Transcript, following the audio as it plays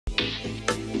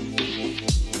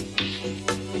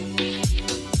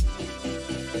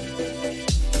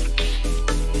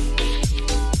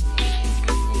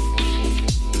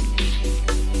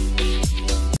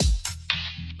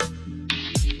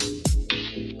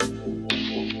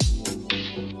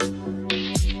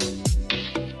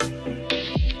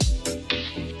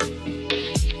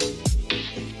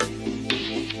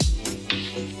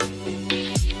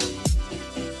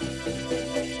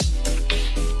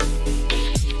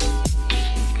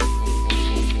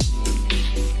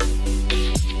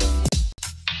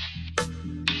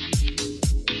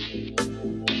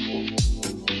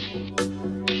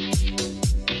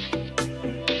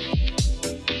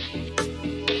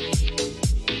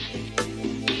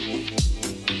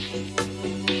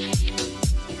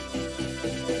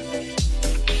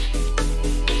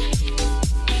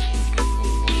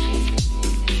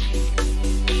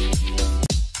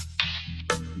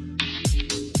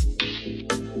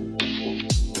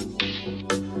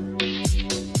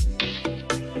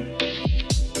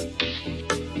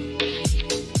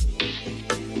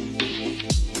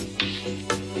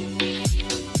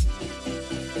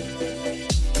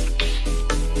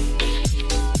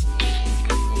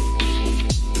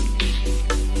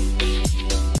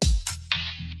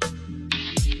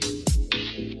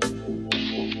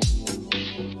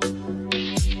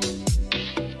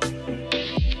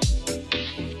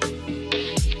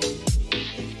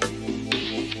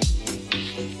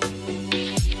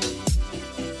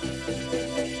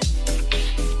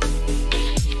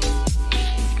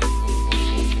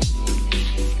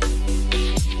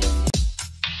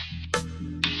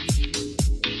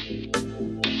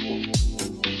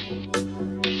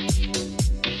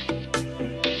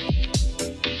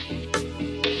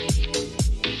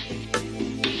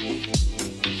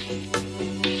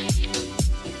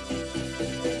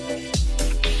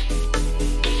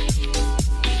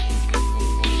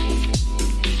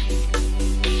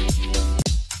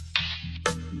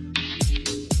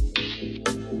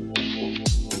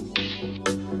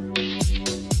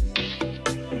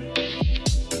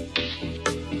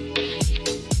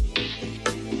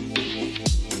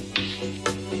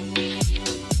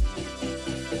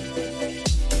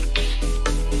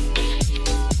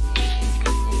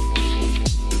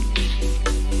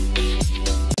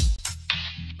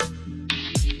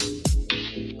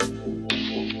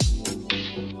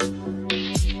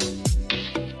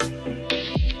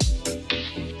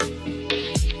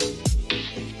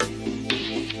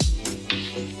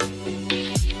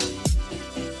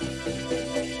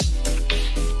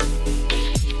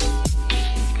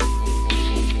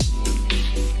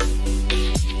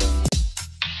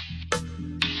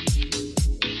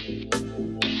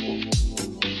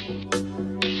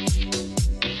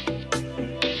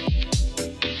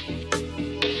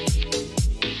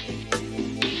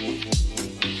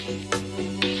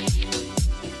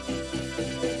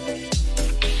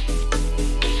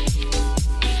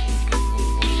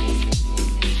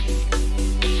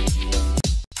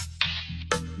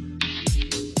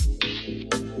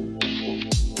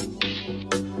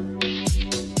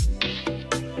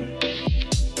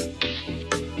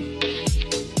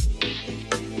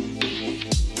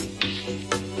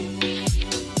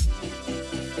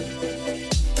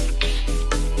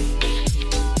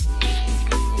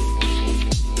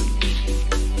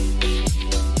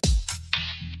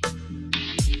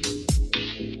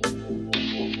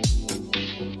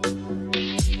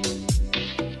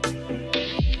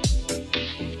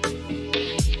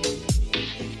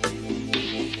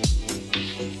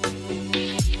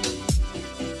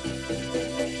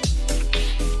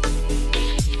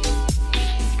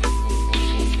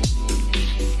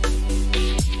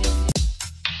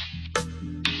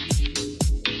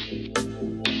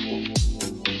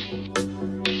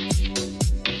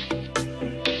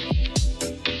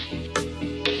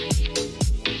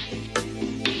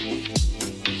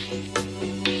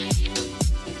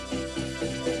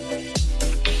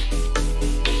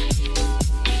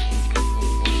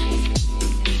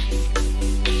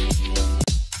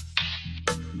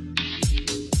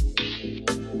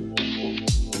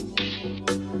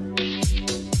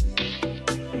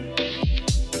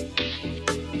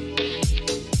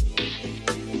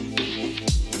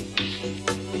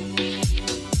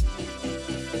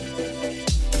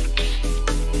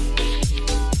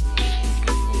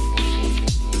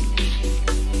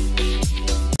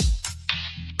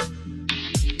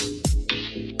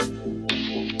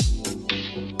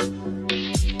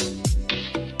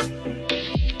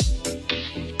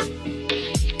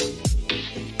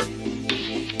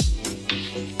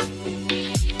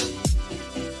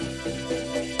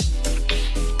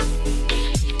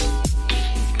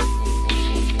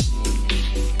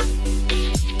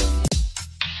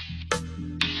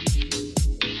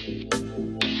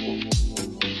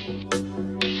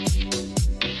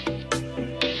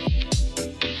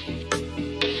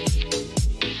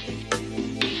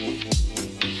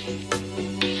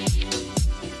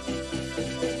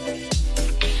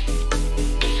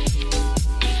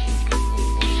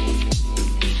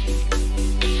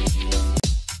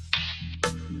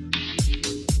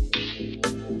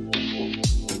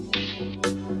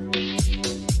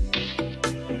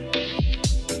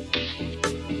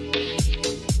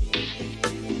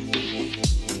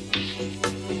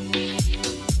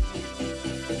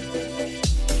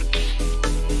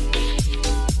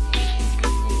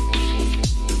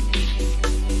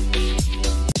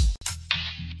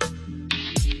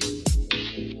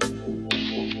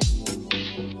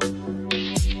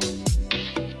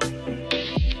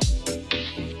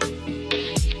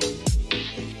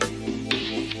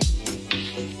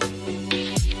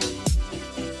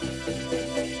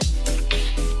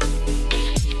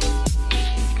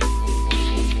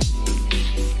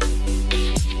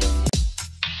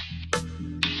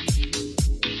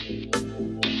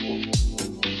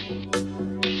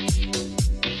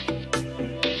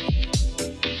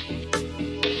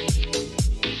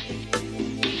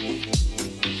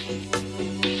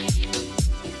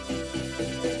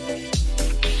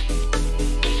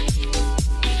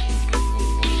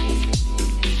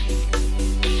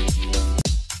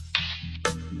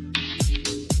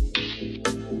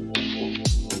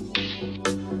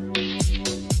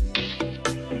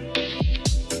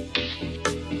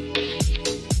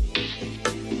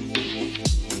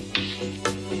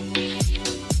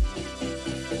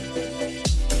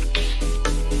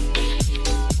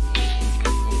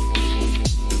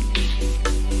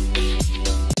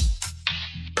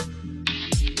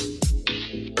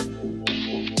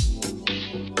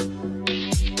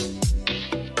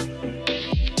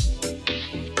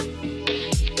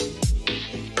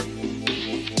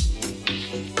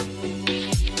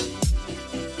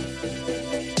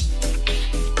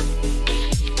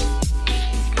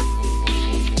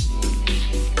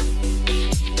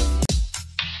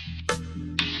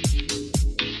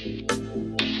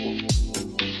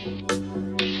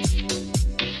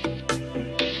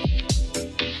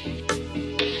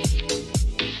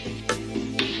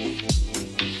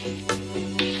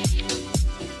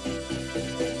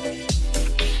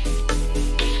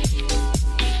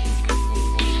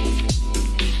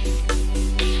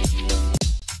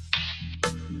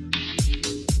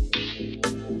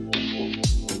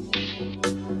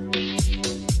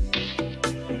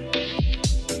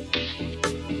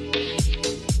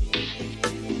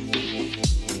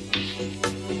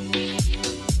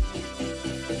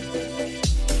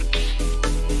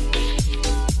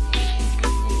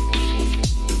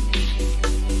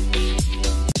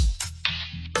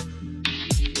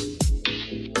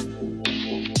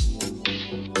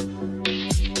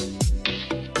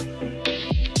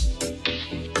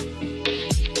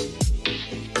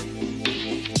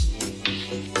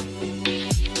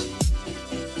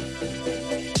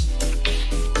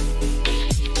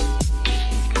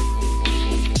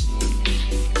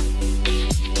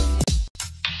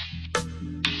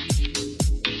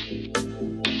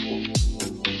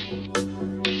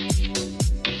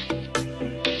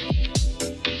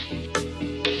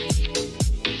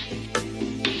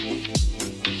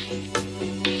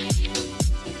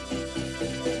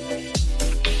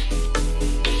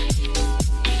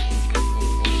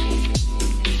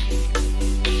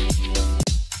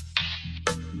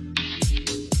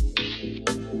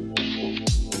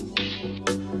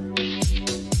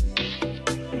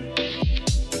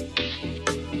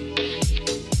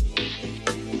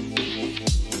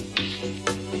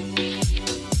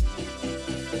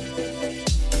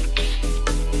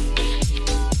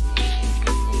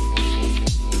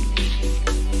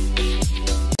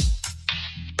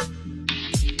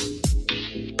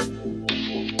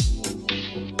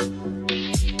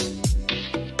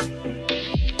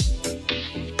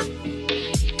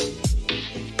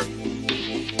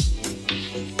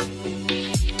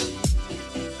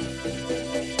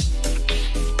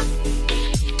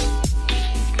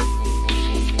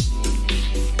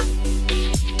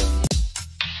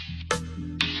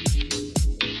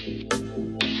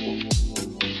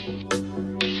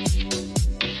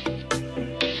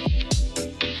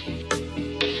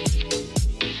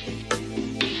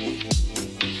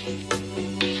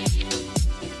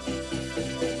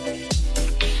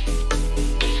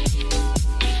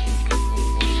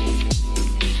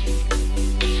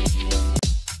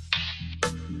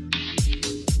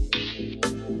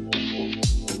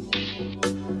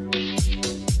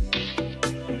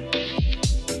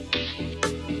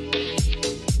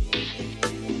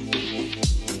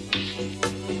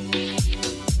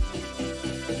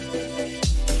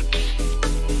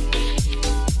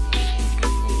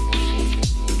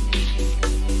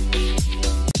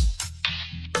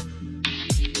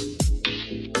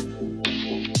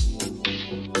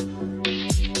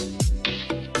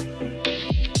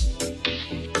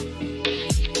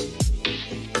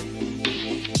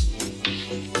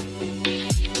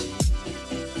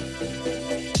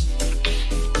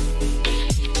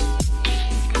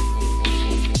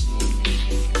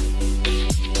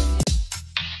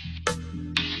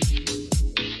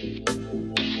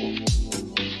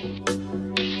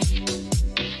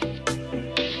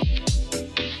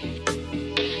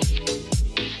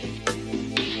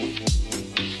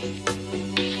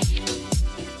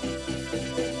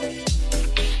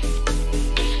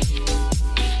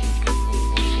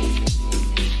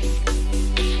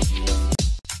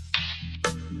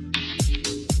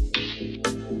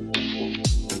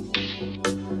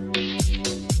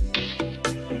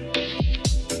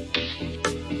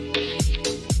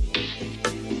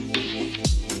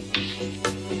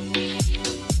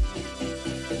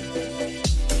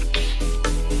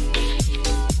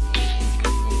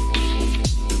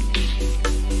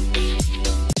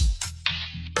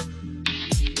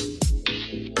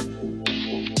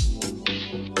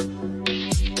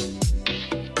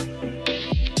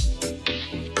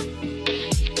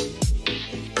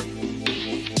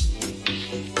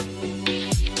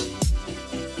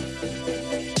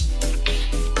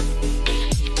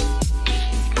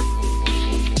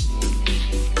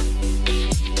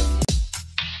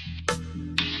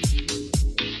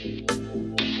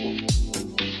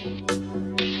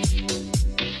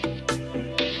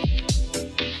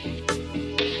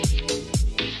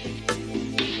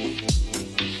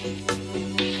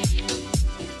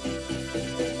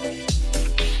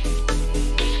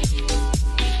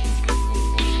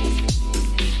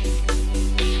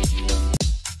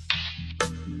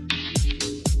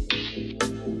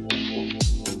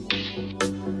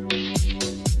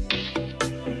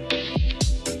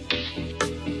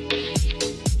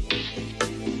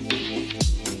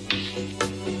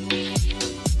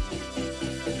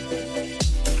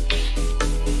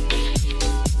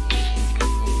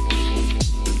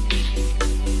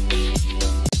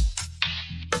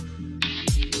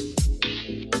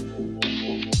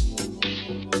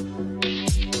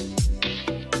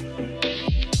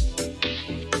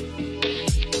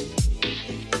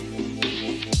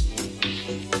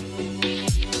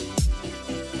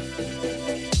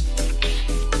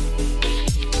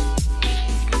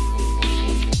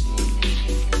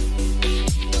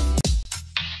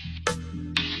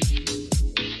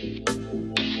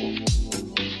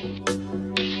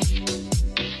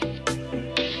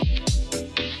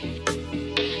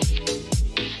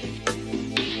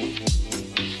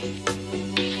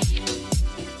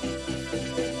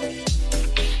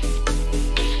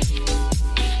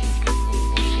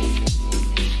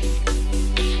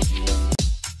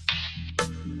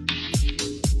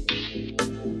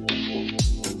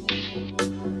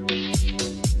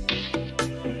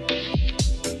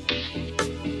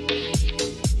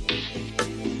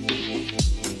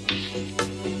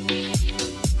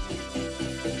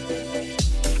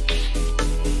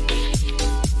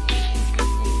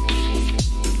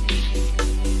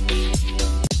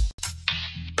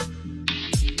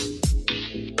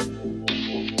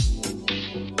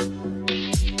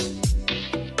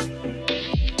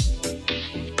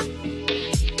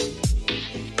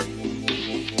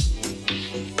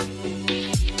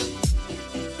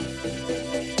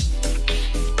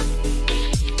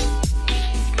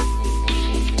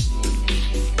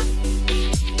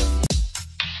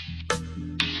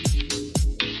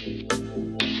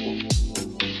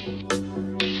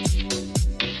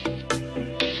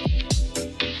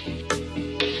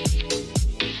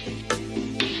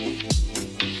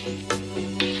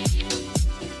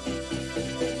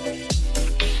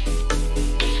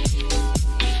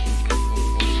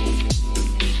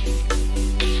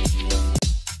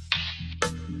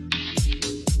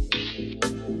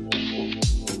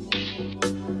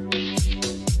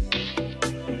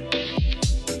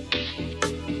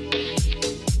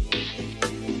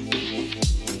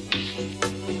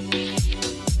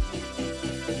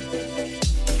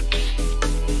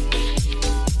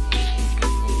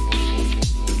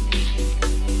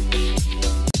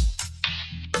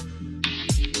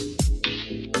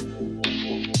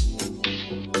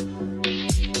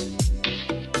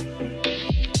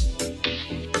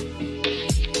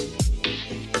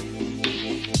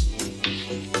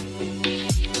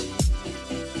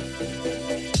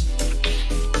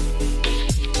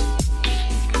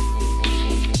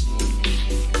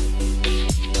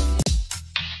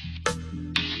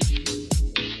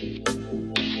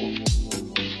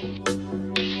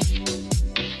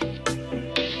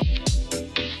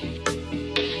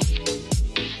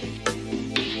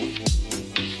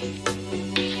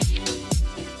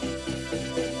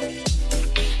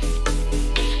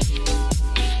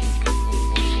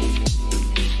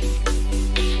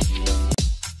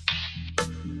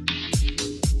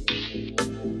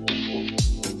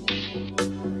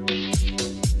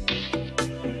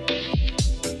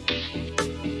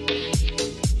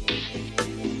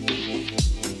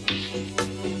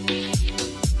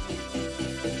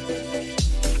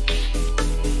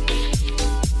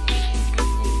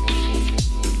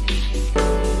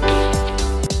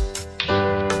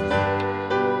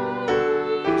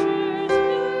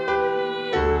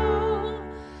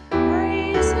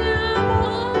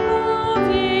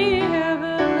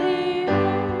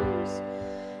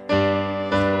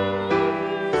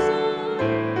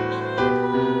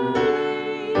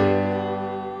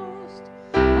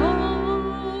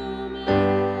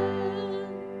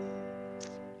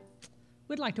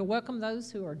like to welcome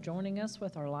those who are joining us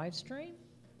with our live stream.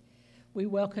 We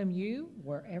welcome you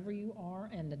wherever you are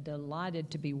and are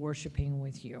delighted to be worshiping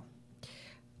with you.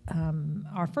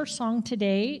 Our first song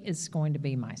today is going to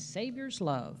be My Savior's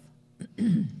Love.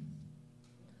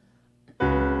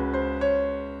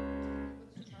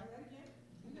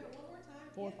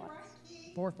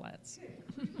 Four flats.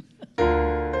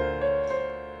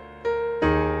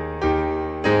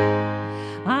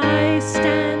 I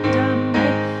stand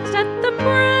amazed at the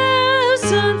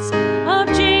presence of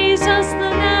Jesus the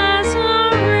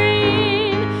Nazarene,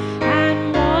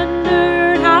 and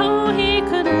wondered how he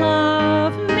could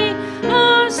love me,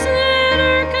 a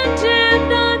sinner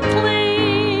condemned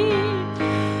unclean.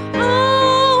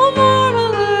 How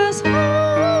marvelous,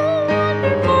 how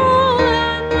wonderful,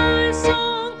 and my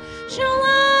song shall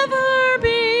ever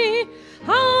be.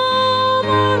 How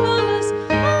marvelous,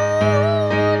 how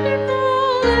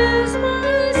wonderful is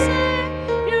my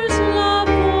Savior's love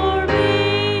for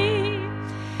me.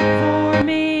 For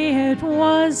me it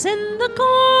was in the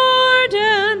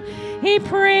garden, he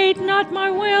prayed not my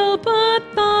will but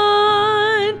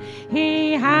thine.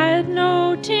 He had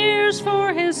no tears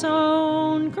for his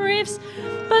own griefs,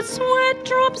 but sweat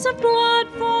drops of blood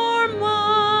for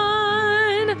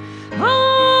mine.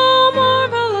 How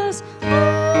marvelous,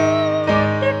 how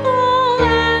wonderful,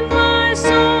 and my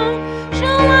song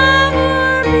shall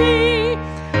ever be.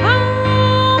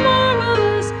 How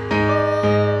marvelous,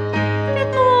 how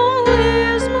wonderful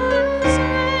is my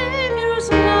Savior's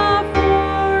love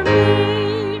for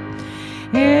me.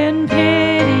 In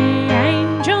pity,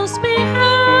 angels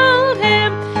beheld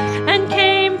him and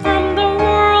came from the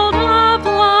world of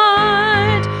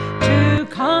light to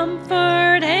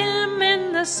comfort him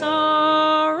in the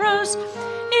sorrows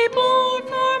he bore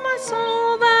for my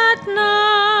soul that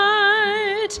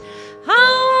night.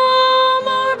 How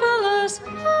marvelous,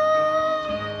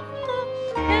 how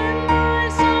wonderful, and my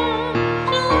song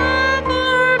shall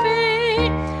ever be.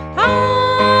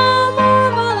 How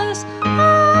marvelous,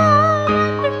 how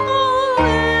wonderful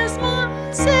is my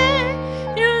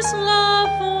Savior's love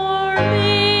for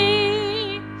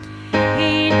me.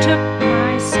 He took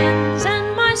my sins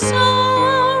and my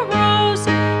sorrows,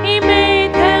 he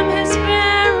made them his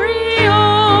very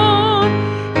own.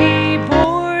 He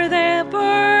bore their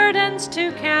burdens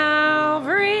to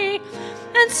Calvary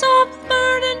and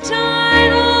suffered and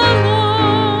died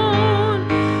alone.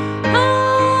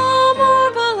 How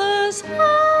marvelous, how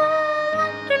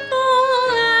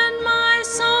wonderful, and my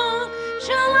song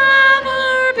shall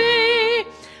ever be.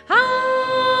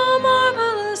 How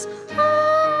marvelous,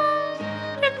 how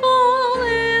wonderful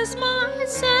is my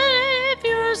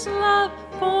Savior's love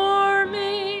for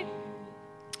me.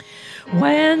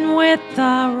 When with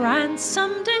the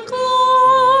ransomed in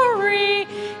glory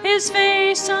his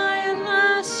face I at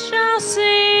last shall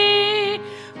see,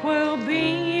 will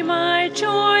be my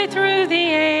joy through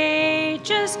the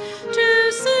ages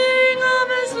to sing of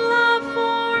his love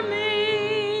for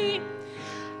me.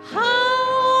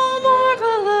 How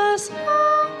marvelous,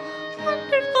 how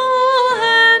wonderful,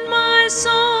 and my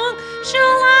song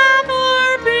shall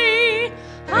ever be.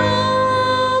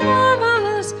 How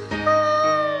marvelous,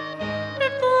 how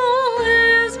wonderful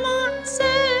is my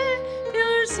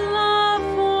Savior's love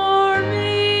for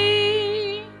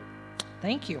me.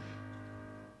 Thank you.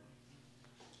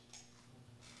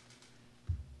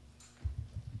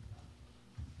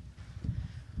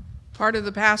 Part of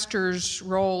the pastor's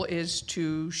role is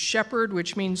to shepherd,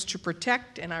 which means to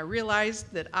protect, and I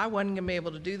realized that I wasn't going to be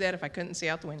able to do that if I couldn't see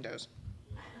out the windows.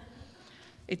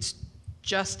 It's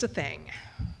just a thing.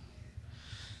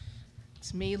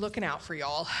 It's me looking out for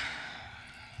y'all.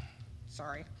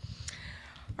 Sorry.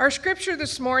 Our scripture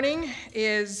this morning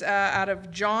is out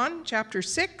of John chapter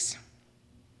 6.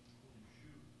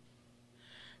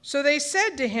 So they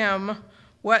said to him,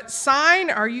 "What sign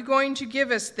are you going to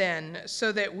give us then,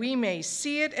 so that we may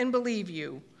see it and believe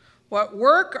you? What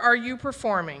work are you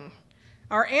performing?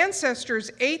 Our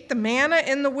ancestors ate the manna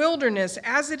in the wilderness,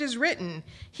 as it is written,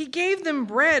 He gave them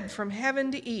bread from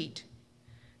heaven to eat."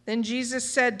 Then Jesus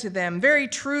said to them, "Very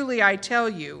truly I tell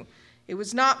you, it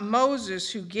was not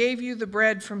Moses who gave you the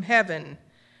bread from heaven,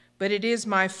 but it is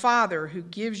my Father who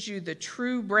gives you the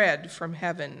true bread from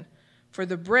heaven. For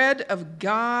the bread of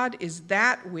God is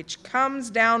that which comes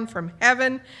down from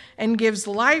heaven and gives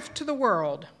life to the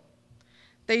world."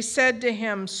 They said to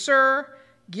him, "Sir,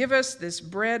 give us this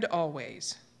bread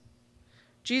always."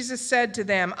 Jesus said to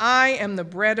them, "I am the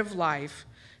bread of life.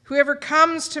 Whoever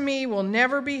comes to me will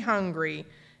never be hungry,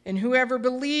 and whoever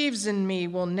believes in me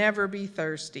will never be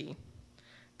thirsty.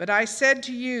 But I said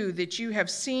to you that you have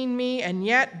seen me and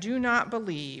yet do not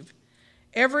believe.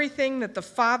 Everything that the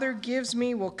Father gives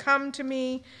me will come to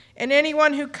me, and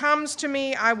anyone who comes to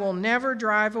me I will never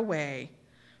drive away.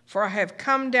 For I have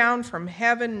come down from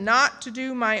heaven not to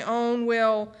do my own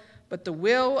will, but the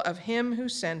will of him who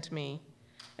sent me.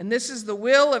 And this is the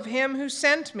will of him who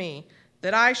sent me,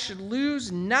 that I should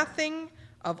lose nothing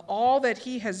of all that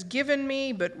he has given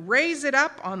me, but raise it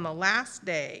up on the last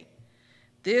day.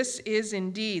 This is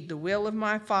indeed the will of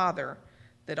my Father,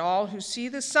 that all who see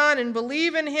the Son and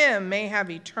believe in him may have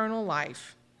eternal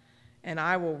life, and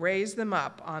I will raise them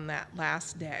up on that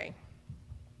last day.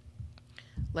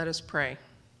 Let us pray.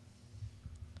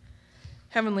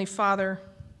 Heavenly Father,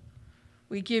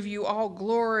 we give you all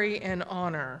glory and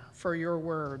honor for your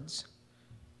words.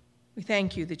 We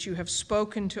thank you that you have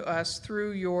spoken to us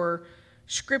through your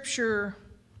scripture,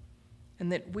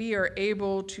 and that we are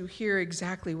able to hear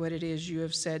exactly what it is you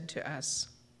have said to us.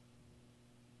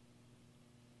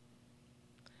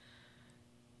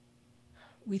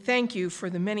 We thank you for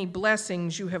the many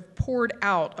blessings you have poured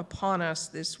out upon us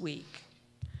this week.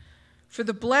 For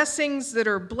the blessings that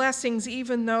are blessings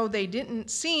even though they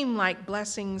didn't seem like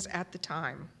blessings at the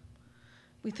time.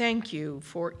 We thank you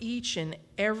for each and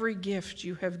every gift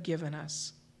you have given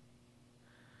us.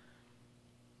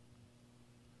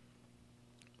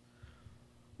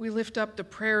 We lift up the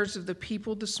prayers of the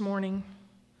people this morning.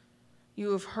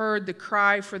 You have heard the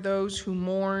cry for those who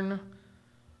mourn,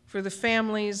 for the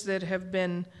families that have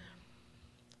been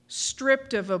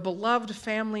stripped of a beloved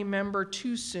family member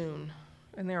too soon,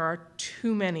 and there are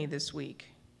too many this week.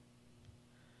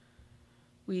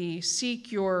 We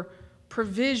seek your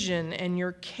provision and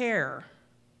your care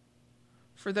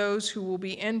for those who will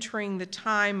be entering the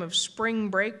time of spring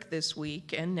break this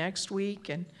week and next week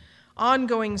and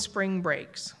ongoing spring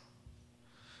breaks.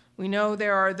 We know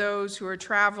there are those who are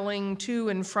traveling to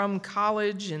and from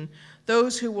college, and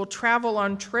those who will travel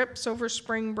on trips over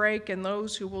spring break, and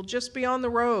those who will just be on the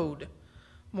road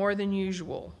more than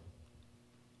usual.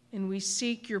 And we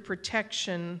seek your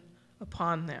protection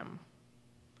upon them.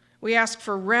 We ask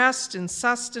for rest and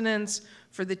sustenance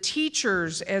for the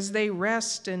teachers as they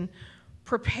rest and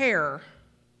prepare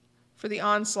for the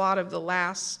onslaught of the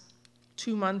last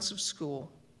 2 months of school.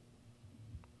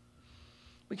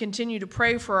 We continue to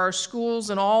pray for our schools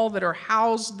and all that are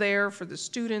housed there, for the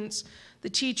students, the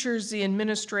teachers, the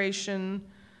administration,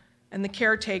 and the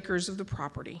caretakers of the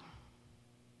property.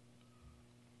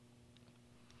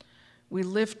 We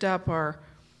lift up our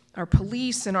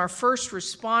police and our first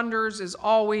responders as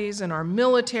always, and our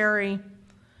military,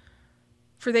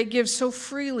 for they give so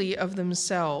freely of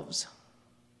themselves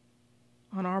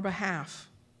on our behalf.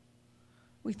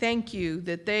 We thank you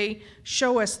that they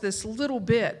show us this little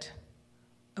bit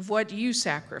of what you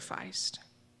sacrificed.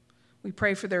 We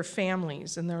pray for their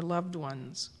families and their loved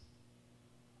ones.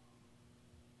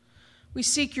 We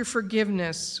seek your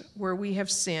forgiveness where we have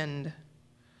sinned.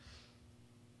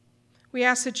 We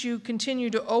ask that you continue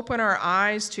to open our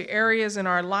eyes to areas in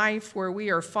our life where we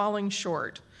are falling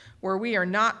short, where we are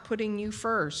not putting you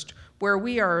first, where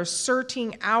we are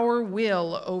asserting our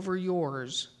will over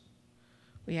yours.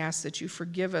 We ask that you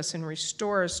forgive us and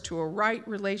restore us to a right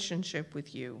relationship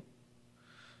with you.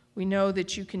 We know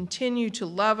that you continue to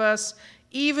love us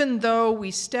even though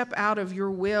we step out of your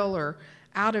will or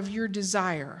out of your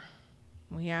desire.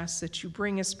 We ask that you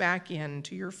bring us back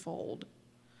into your fold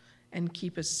and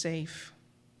keep us safe.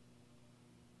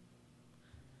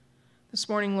 This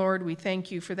morning, Lord, we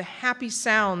thank you for the happy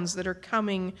sounds that are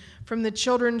coming from the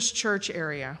children's church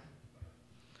area.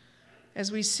 As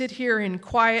we sit here in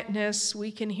quietness,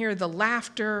 we can hear the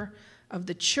laughter of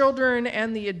the children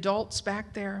and the adults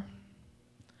back there.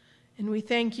 And we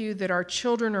thank you that our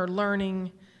children are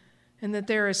learning and that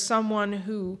there is someone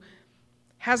who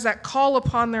has that call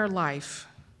upon their life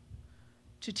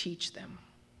to teach them.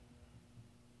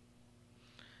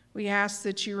 We ask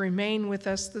that you remain with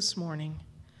us this morning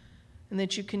and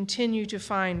that you continue to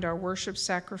find our worship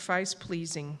sacrifice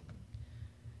pleasing.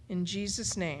 In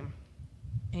Jesus' name,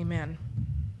 amen.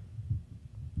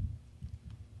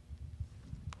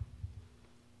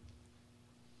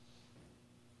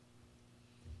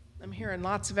 I'm hearing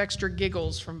lots of extra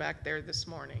giggles from back there this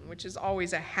morning, which is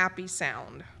always a happy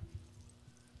sound.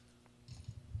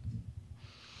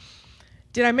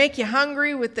 Did I make you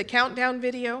hungry with the countdown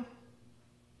video?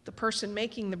 The person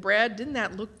making the bread, didn't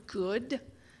that look good?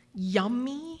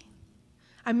 Yummy?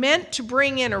 I meant to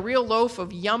bring in a real loaf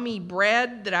of yummy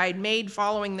bread that I'd made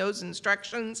following those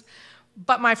instructions,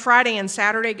 but my Friday and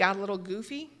Saturday got a little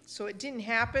goofy, so it didn't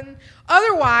happen.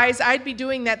 Otherwise, I'd be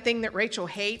doing that thing that Rachel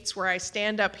hates, where I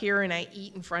stand up here and I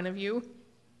eat in front of you.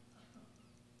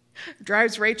 It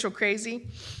drives Rachel crazy.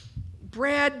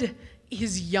 Bread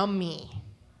is yummy.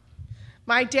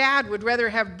 My dad would rather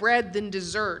have bread than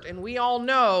dessert, and we all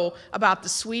know about the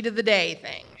sweet of the day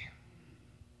thing.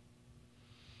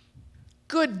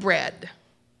 Good bread,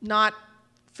 not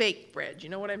fake bread. You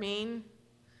know what I mean?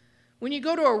 When you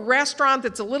go to a restaurant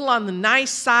that's a little on the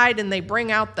nice side and they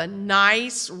bring out the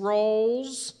nice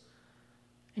rolls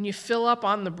and you fill up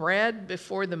on the bread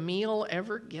before the meal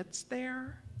ever gets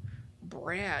there,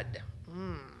 bread.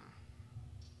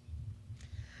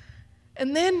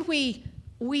 And then we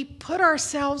put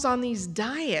ourselves on these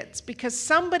diets because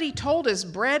somebody told us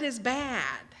bread is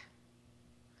bad.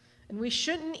 And we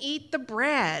shouldn't eat the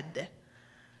bread,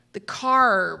 the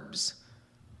carbs,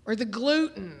 or the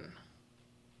gluten,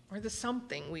 or the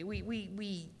something. We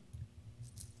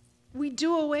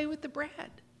do away with the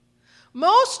bread.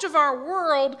 Most of our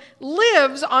world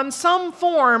lives on some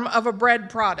form of a bread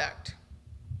product.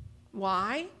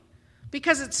 Why?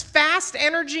 Because it's fast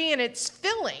energy and it's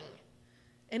filling.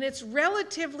 And it's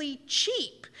relatively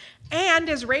cheap. And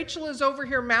as Rachel is over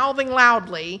here mouthing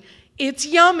loudly, it's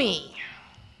yummy.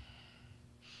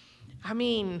 I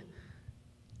mean,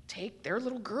 take their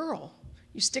little girl.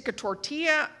 You stick a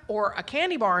tortilla or a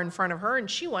candy bar in front of her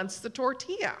and she wants the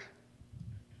tortilla.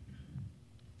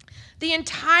 The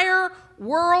entire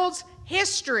world's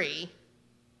history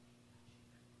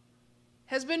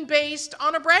has been based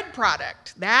on a bread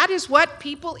product. That is what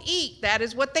people eat. That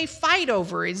is what they fight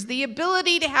over, is the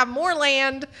ability to have more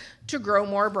land to grow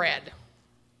more bread,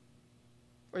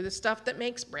 or the stuff that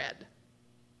makes bread.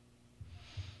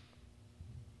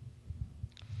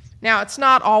 Now, it's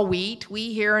not all wheat.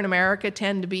 We here in America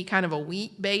tend to be kind of a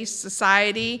wheat-based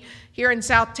society. Here in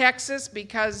South Texas,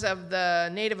 because of the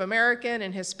Native American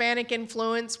and Hispanic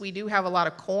influence, we do have a lot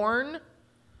of corn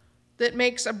that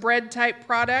makes a bread-type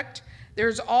product.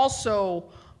 There's also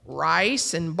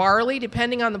rice and barley.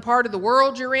 Depending on the part of the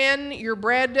world you're in, your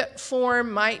bread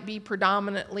form might be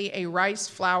predominantly a rice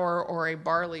flour or a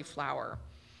barley flour.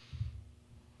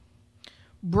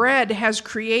 Bread has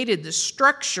created the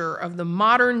structure of the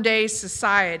modern-day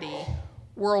society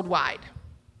worldwide.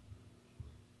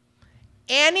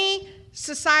 Any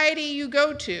society you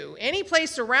go to, any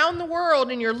place around the world,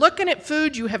 and you're looking at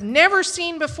food you have never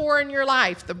seen before in your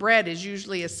life, the bread is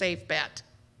usually a safe bet.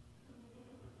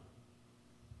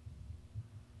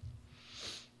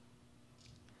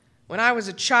 When I was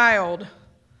a child,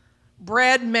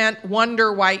 bread meant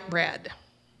Wonder white bread.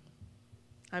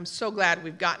 I'm so glad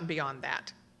we've gotten beyond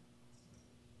that.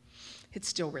 It's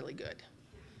still really good.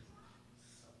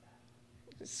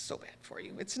 It's so bad for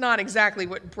you. It's not exactly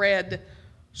what bread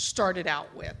started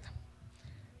out with.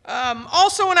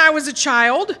 Also, when I was a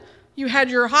child, you had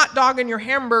your hot dog and your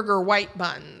hamburger white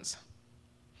buns.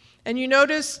 And you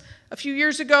notice a few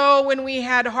years ago when we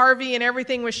had Harvey and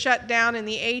everything was shut down and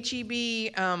the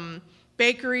H-E-B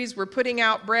bakeries were putting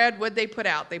out bread, what'd they put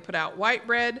out? They put out white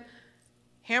bread,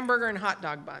 hamburger, and hot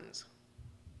dog buns.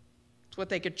 It's what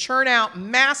they could churn out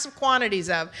massive quantities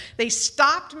of. They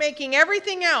stopped making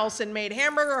everything else and made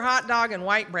hamburger, hot dog, and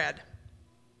white bread.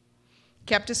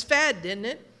 Kept us fed, didn't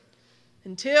it?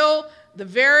 Until the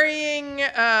varying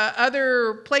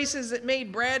other places that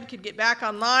made bread could get back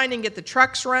online and get the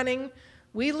trucks running.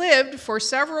 We lived for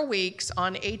several weeks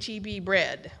on H-E-B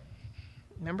bread.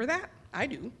 Remember that? I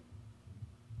do.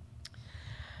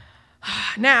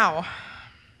 Now,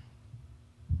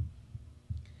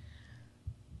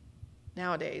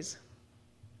 nowadays,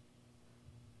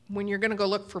 when you're going to go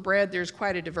look for bread, there's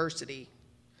quite a diversity.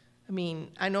 I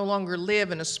mean, I no longer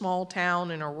live in a small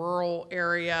town in a rural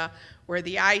area where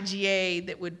the IGA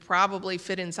that would probably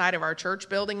fit inside of our church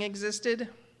building existed.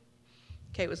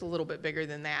 Okay, it was a little bit bigger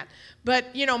than that.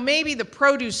 But, you know, maybe the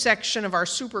produce section of our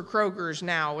Super Kroger's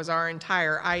now was our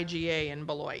entire IGA in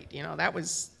Beloit. You know, that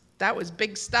was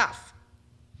big stuff.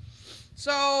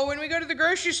 So when we go to the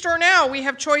grocery store now, we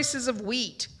have choices of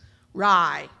wheat,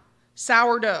 rye,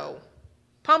 sourdough,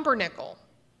 pumpernickel.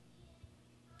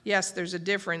 Yes, there's a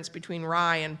difference between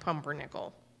rye and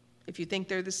pumpernickel. If you think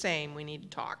they're the same, we need to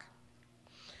talk.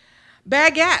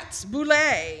 Baguettes,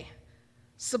 boulé,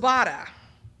 ciabatta,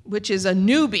 which is a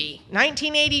newbie.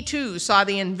 1982 saw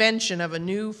the invention of a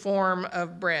new form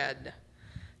of bread.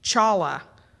 Challah,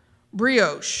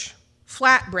 brioche,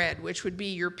 flatbread, which would be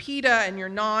your pita and your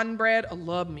naan bread. Oh,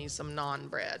 love me some naan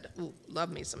bread. Ooh, love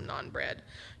me some naan bread.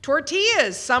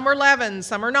 Tortillas, some are leavened,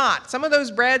 some are not. Some of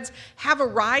those breads have a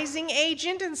rising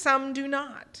agent and some do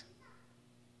not.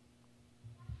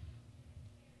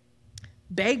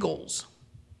 Bagels,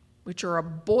 which are a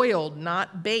boiled,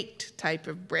 not baked type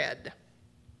of bread.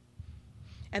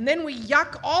 And then we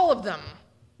yuck all of them.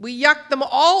 We yuck them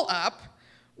all up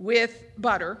with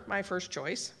butter, my first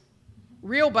choice.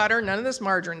 Real butter, none of this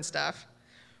margarine stuff.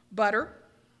 Butter,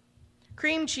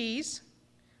 cream cheese,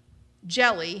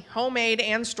 jelly, homemade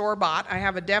and store-bought. I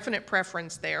have a definite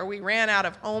preference there. We ran out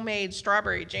of homemade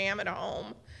strawberry jam at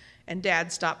home, and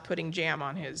Dad stopped putting jam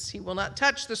on his. He will not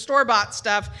touch the store-bought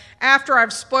stuff after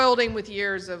I've spoiled him with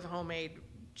years of homemade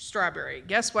strawberry.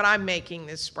 Guess what I'm making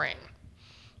this spring?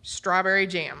 Strawberry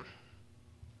jam.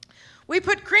 We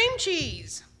put cream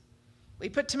cheese. We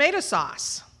put tomato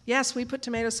sauce. Yes, we put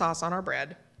tomato sauce on our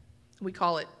bread. We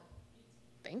call it,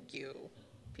 thank you,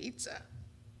 pizza.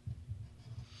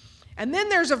 And then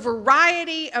there's a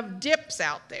variety of dips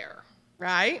out there,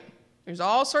 right? There's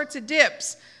all sorts of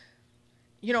dips.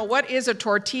 You know, what is a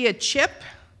tortilla chip?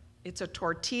 It's a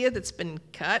tortilla that's been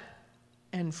cut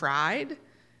and fried.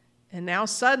 And now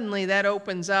suddenly that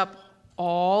opens up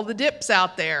all the dips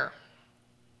out there.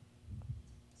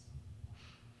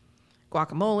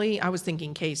 Guacamole, I was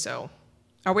thinking queso.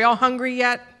 Are we all hungry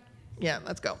yet? Yeah,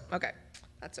 let's go. Okay,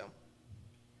 that's so.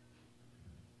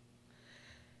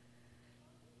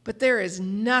 But there is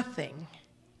nothing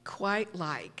quite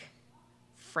like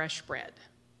fresh bread.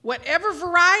 Whatever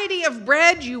variety of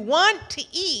bread you want to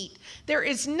eat, there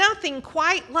is nothing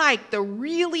quite like the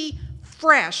really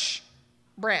fresh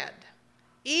bread.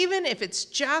 Even if it's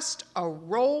just a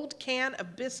rolled can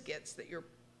of biscuits that you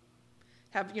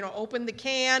have, opened the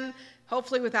can,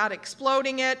 hopefully without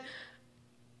exploding it,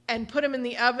 and put them in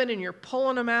the oven and you're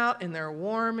pulling them out and they're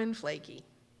warm and flaky.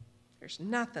 There's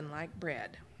nothing like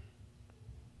bread.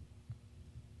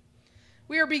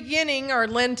 We are beginning our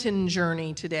Lenten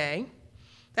journey today.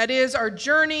 That is our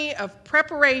journey of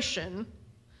preparation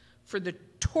for the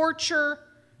torture,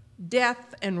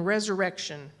 death, and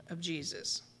resurrection of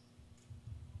Jesus.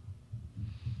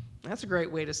 That's a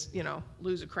great way to,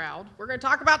 lose a crowd. We're going to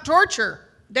talk about torture,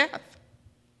 death.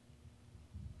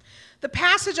 The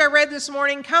passage I read this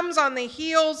morning comes on the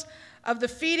heels of the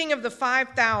feeding of the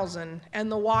 5,000 and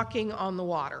the walking on the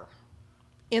water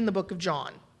in the book of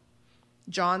John.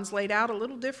 John's laid out a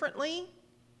little differently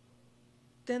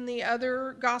than the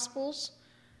other Gospels.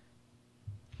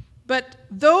 But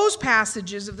those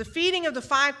passages of the feeding of the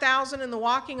 5,000 and the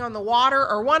walking on the water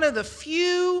are one of the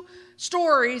few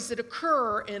stories that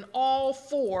occur in all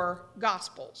 4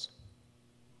 Gospels.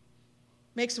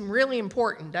 Makes them really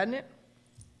important, doesn't it?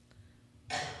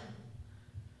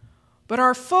 But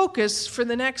our focus for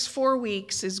the next 4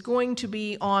 weeks is going to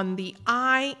be on the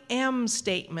I am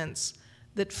statements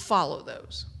that follow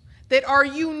those, that are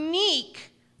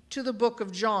unique to the book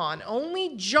of John.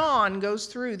 Only John goes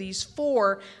through these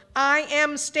 4 I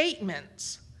am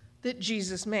statements that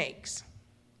Jesus makes.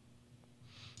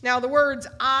 Now, the words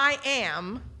I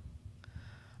am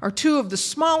are 2 of the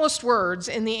smallest words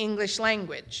in the English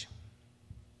language,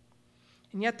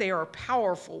 and yet they are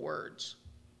powerful words.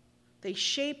 They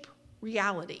shape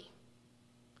reality.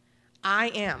 I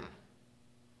am.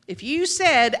 If you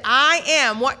said, I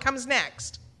am, what comes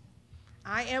next?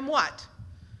 I am what?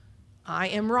 I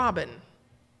am Robyn.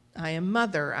 I am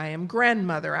mother. I am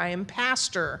grandmother. I am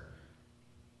pastor.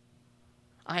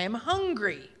 I am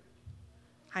hungry.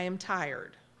 I am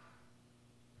tired.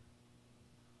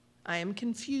 I am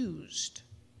confused.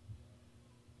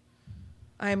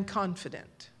 I am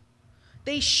confident.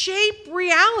 They shape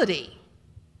reality.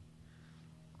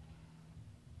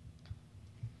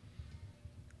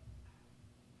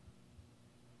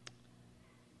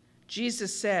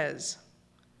 Jesus says,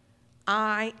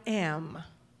 I am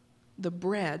the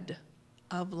bread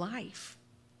of life.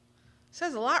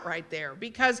 Says a lot right there,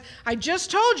 because I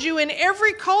just told you in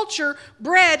every culture,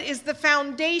 bread is the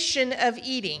foundation of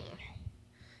eating.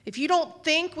 If you don't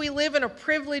think we live in a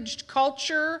privileged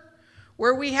culture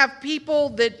where we have people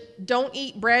that don't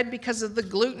eat bread because of the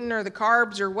gluten or the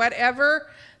carbs or whatever,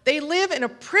 they live in a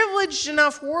privileged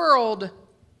enough world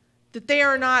that they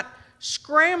are not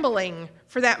scrambling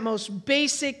for that most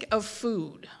basic of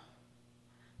food,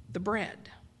 the bread.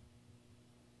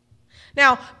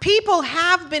 Now, people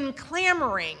have been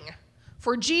clamoring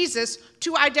for Jesus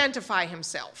to identify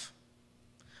himself.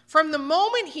 From the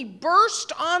moment he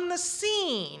burst on the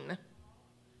scene,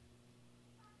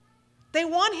 they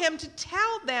want him to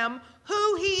tell them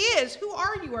who he is. Who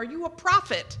are you? Are you a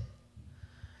prophet?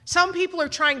 Some people are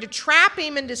trying to trap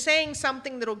him into saying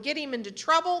something that'll get him into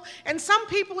trouble, and some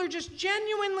people are just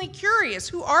genuinely curious.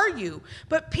 Who are you?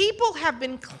 But people have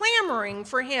been clamoring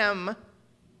for him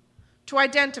to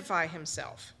identify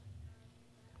himself.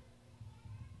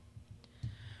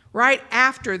 Right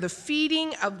after the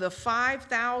feeding of the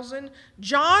 5,000,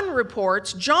 John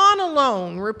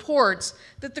alone reports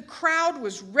that the crowd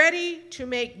was ready to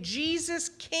make Jesus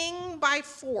king by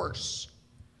force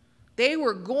They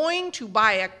were going to,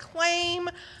 by acclaim,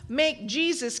 make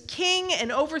Jesus king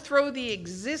and overthrow the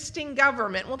existing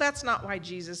government. Well, that's not why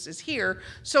Jesus is here.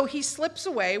 So he slips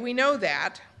away. We know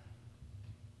that.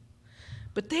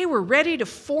 But they were ready to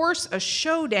force a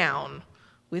showdown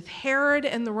with Herod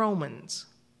and the Romans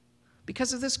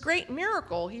because of this great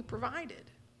miracle he provided.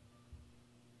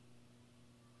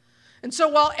 And so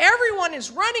while everyone is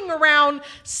running around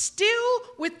still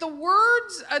with the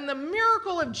words and the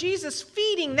miracle of Jesus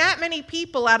feeding that many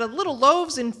people out of little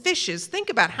loaves and fishes, think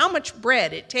about how much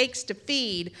bread it takes to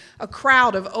feed a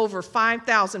crowd of over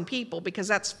 5,000 people, because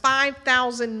that's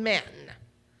 5,000 men.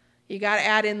 You got to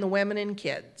add in the women and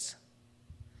kids.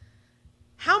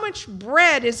 How much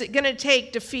bread is it going to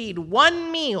take to feed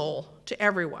one meal to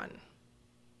everyone?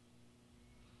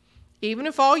 Even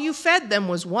if all you fed them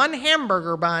was one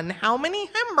hamburger bun, how many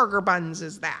hamburger buns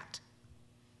is that?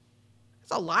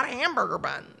 That's a lot of hamburger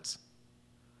buns.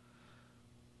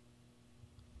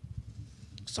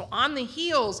 So on the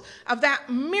heels of that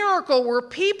miracle where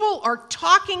people are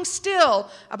talking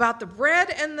still about the bread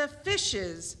and the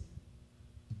fishes,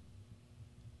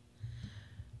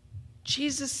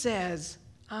 Jesus says,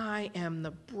 I am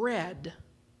the bread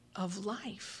of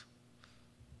life.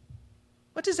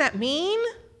 What does that mean?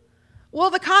 Well,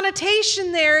 the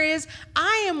connotation there is,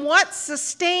 I am what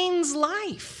sustains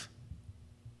life.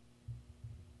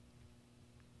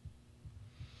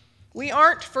 We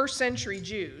aren't first century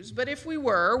Jews, but if we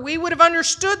were, we would have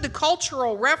understood the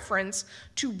cultural reference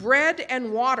to bread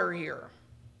and water here.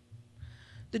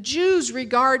 The Jews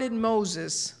regarded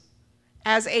Moses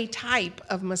as a type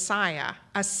of Messiah,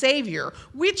 a savior,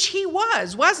 which he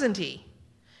was, wasn't he?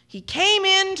 He came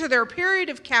into their period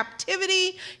of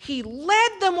captivity. He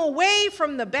led them away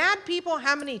from the bad people.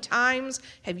 How many times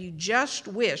have you just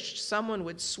wished someone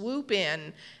would swoop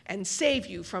in and save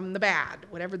you from the bad,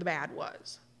 whatever the bad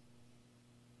was?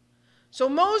 So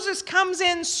Moses comes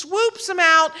in, swoops them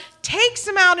out, takes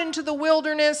them out into the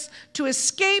wilderness to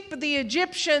escape the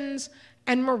Egyptians,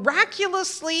 and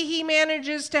miraculously he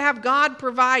manages to have God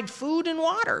provide food and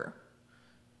water.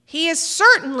 He is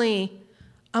certainly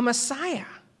a Messiah.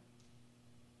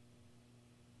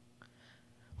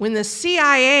 When the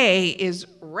CIA is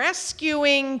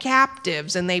rescuing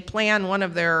captives and they plan one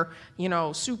of their,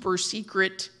 super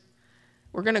secret,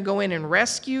 we're going to go in and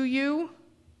rescue you,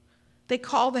 they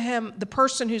call the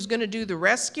person who's going to do the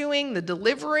rescuing, the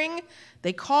delivering,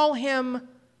 they call him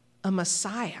a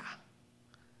Messiah.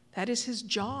 That is his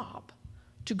job,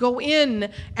 to go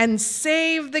in and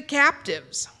save the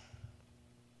captives.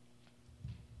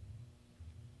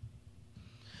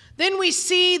 Then we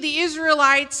see the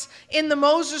Israelites in the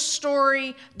Moses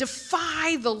story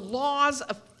defy the laws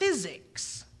of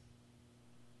physics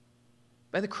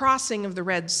by the crossing of the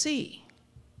Red Sea.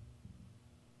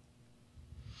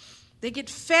 They get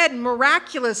fed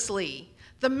miraculously,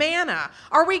 the manna.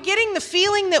 Are we getting the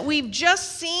feeling that we've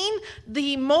just seen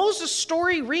the Moses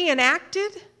story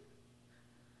reenacted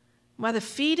by the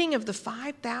feeding of the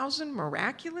 5,000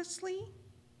 miraculously?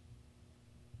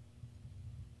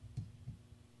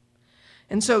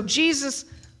 And so Jesus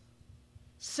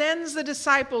sends the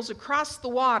disciples across the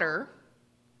water,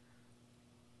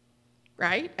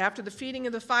 right, after the feeding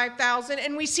of the 5,000,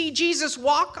 and we see Jesus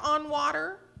walk on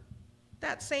water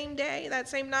that same day, that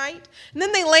same night. And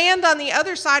then they land on the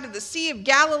other side of the Sea of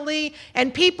Galilee,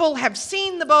 and people have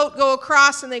seen the boat go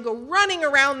across, and they go running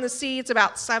around the sea. It's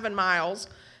about 7 miles.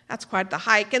 That's quite the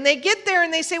hike. And they get there,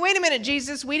 and they say, wait a minute,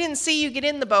 Jesus, we didn't see you get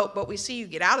in the boat, but we see you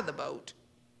get out of the boat.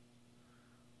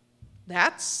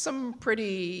 That's some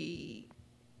pretty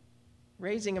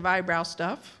raising of eyebrow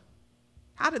stuff.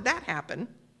 How did that happen?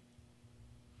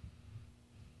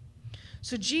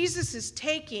 So Jesus is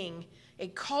taking a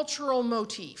cultural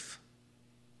motif,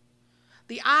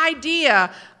 the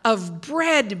idea of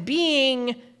bread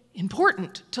being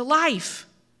important to life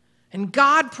and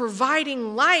God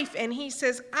providing life, and he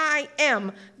says, I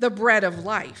am the bread of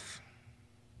life.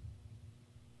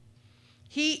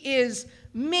 He is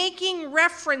making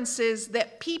references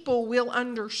that people will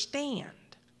understand.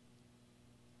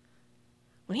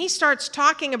 When he starts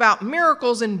talking about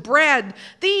miracles and bread,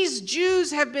 these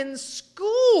Jews have been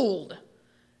schooled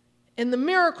in the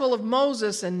miracle of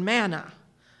Moses and manna,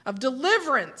 of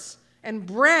deliverance and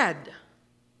bread.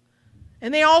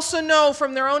 And they also know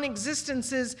from their own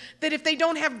existences that if they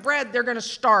don't have bread, they're going to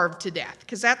starve to death,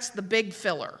 because that's the big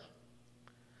filler.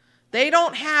 They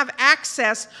don't have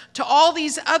access to all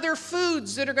these other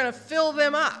foods that are going to fill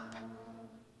them up.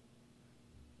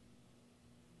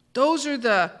 Those are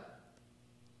the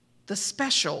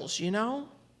specials, The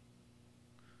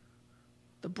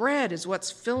bread is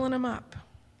what's filling them up.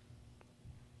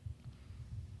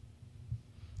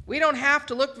 We don't have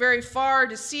to look very far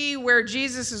to see where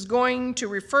Jesus is going to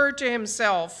refer to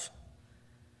himself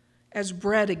as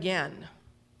bread again.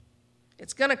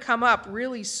 It's going to come up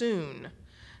really soon.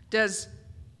 Does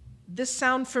this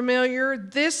sound familiar?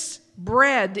 This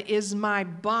bread is my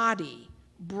body,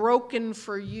 broken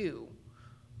for you.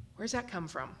 Where's that come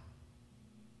from?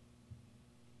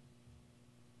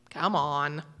 Come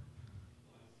on.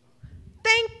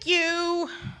 Thank you.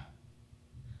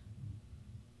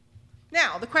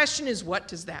 Now, the question is, what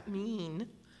does that mean?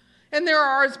 And there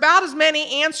are about as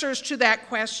many answers to that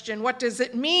question. What does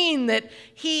it mean that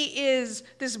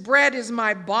this bread is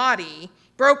my body,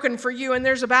 broken for you? And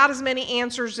there's about as many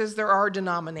answers as there are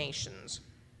denominations.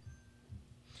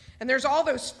 And there's all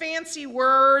those fancy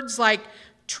words like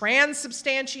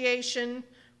transubstantiation,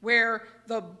 where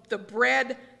the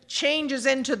bread changes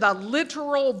into the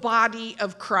literal body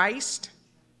of Christ.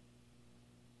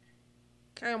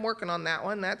 Okay, I'm working on that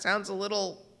one. That sounds a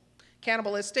little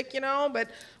cannibalistic,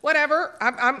 but whatever.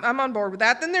 I'm on board with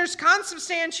that. Then there's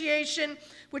consubstantiation,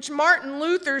 which Martin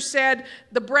Luther said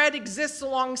the bread exists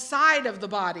alongside of the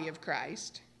body of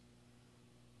Christ.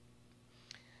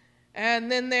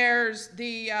 And then there's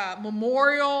the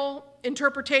memorial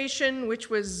interpretation,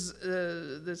 which was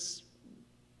this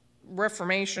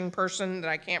Reformation person that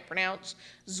I can't pronounce,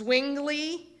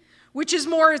 Zwingli, which is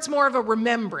it's more of a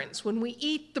remembrance. When we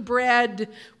eat the bread,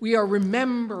 we are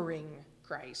remembering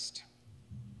Christ.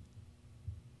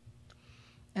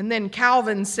 And then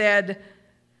Calvin said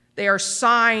they are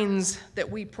signs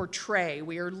that we portray.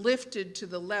 We are lifted to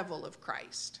the level of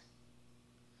Christ.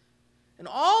 And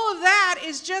all of that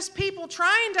is just people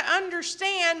trying to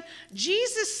understand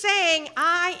Jesus saying,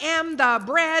 I am the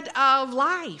bread of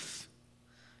life.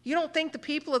 You don't think the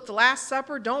people at the Last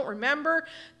Supper don't remember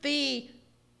the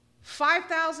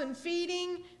 5,000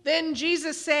 feeding? Then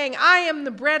Jesus saying, I am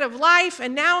the bread of life.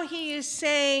 And now he is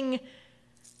saying,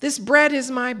 this bread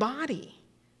is my body.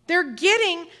 They're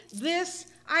getting this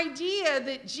idea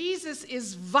that Jesus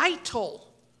is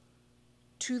vital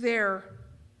to their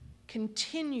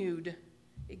continued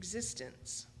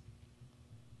existence.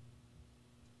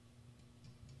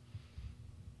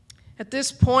 At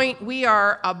this point, we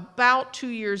are about 2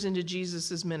 years into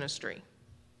Jesus' ministry.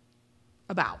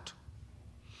 About.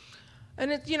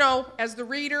 And as the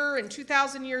reader, and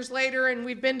 2,000 years later, and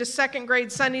we've been to second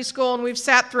grade Sunday school, and we've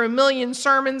sat through 1 million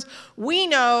sermons, we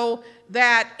know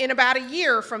that in about a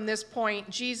year from this point,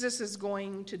 Jesus is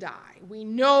going to die. We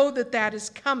know that that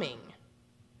is coming.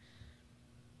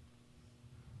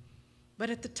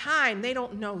 But at the time, they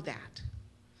don't know that.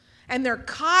 And they're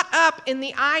caught up in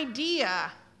the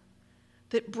idea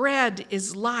that bread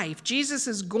is life. Jesus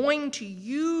is going to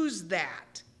use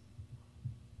that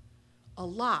a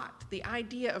lot, the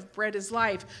idea of bread is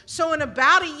life. So in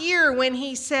about a year, when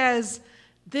he says,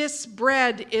 this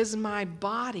bread is my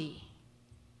body,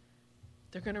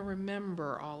 they're going to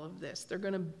remember all of this. They're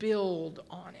going to build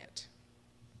on it.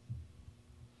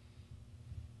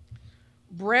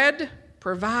 Bread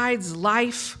provides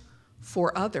life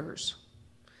for others.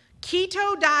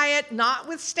 Keto diet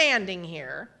notwithstanding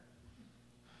here,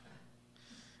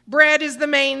 bread is the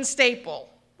main staple,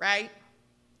 right?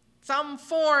 Some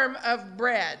form of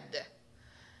bread.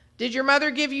 Did your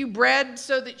mother give you bread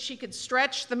so that she could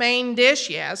stretch the main dish?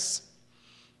 Yes.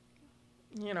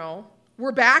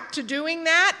 We're back to doing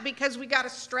that because we got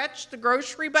to stretch the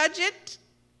grocery budget.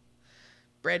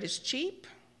 Bread is cheap.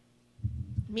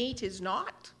 Meat is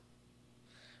not.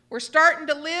 We're starting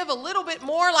to live a little bit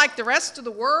more like the rest of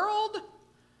the world,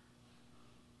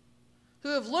 who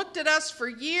have looked at us for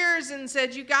years and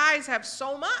said, you guys have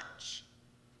so much.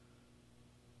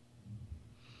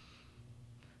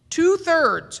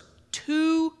 Two-thirds.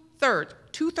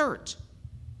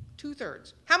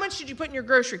 How much did you put in your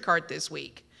grocery cart this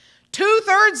week?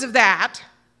 2/3 of that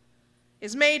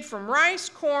is made from rice,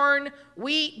 corn,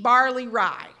 wheat, barley,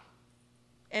 rye.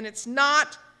 And it's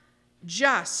not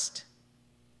just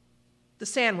the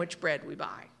sandwich bread we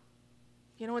buy.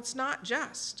 It's not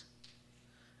just.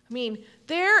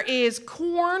 There is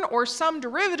corn or some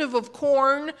derivative of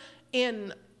corn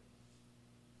in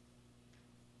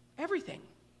everything.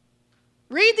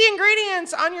 Read the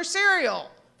ingredients on your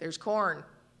cereal. There's corn.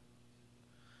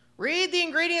 Read the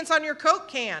ingredients on your Coke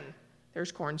can.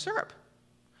 There's corn syrup.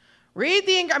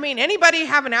 Anybody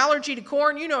have an allergy to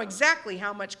corn? You know exactly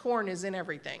how much corn is in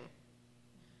everything.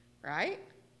 Right?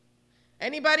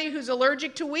 Anybody who's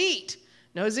allergic to wheat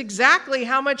knows exactly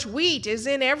how much wheat is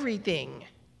in everything.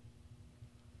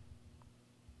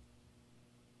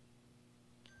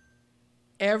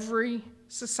 Every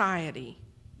society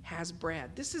has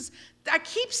bread. I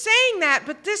keep saying that,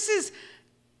 but this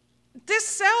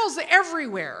sells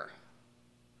everywhere.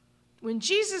 When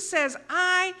Jesus says,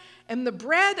 I am the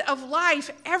bread of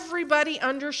life, everybody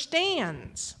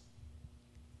understands.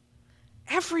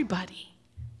 Everybody.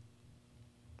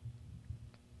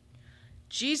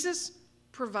 Jesus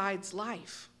provides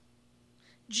life.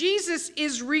 Jesus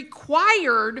is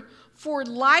required for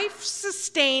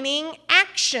life-sustaining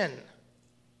action.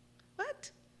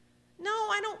 What? No,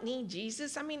 I don't need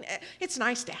Jesus. I mean, it's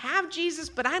nice to have Jesus,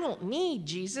 but I don't need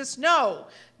Jesus. No,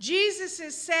 Jesus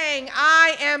is saying,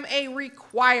 I am a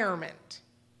requirement.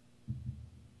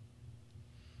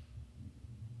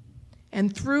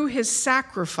 And through his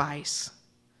sacrifice,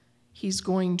 he's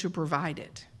going to provide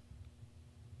it.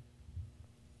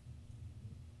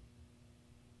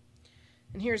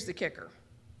 And here's the kicker.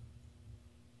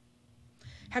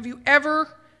 Have you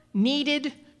ever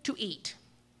needed to eat?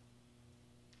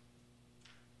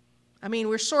 I mean,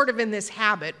 we're sort of in this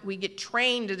habit. We get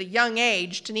trained at a young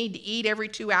age to need to eat every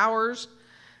 2 hours,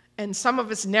 and some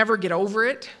of us never get over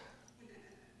it.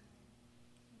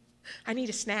 I need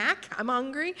a snack. I'm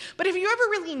hungry. But have you ever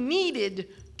really needed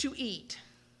to eat?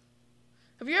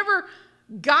 Have you ever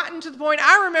gotten to the point?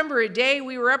 I remember a day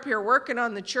we were up here working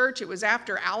on the church. It was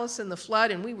after Alice and the flood,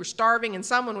 and we were starving, and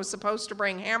someone was supposed to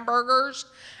bring hamburgers,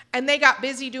 and they got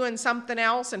busy doing something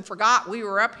else and forgot we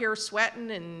were up here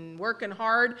sweating and working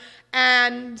hard,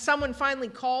 and someone finally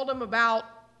called them about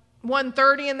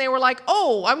 1:30, and they were like,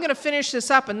 oh, I'm going to finish this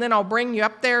up, and then I'll bring you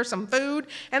up there some food,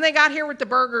 and they got here with the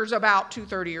burgers about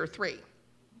 2:30 or 3.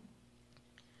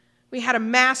 We had a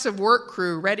massive work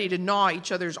crew ready to gnaw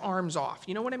each other's arms off.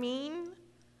 You know what I mean?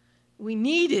 We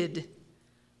needed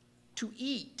to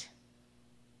eat.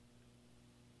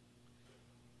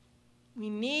 We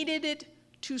needed it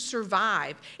to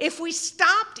survive. If we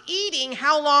stopped eating,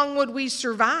 how long would we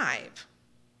survive?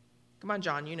 Come on,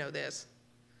 John, you know this.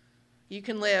 You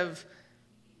can live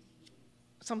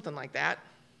something like that.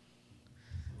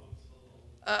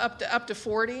 Up to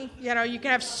 40. You know, you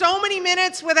can have so many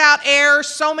minutes without air,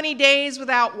 so many days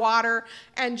without water,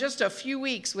 and just a few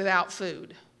weeks without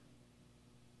food.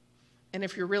 And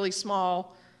if you're really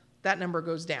small, that number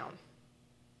goes down.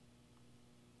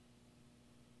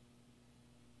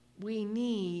 We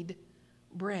need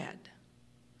bread.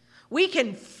 We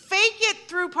can fake it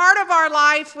through part of our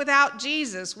life without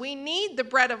Jesus. We need the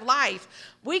bread of life.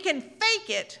 We can fake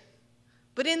it,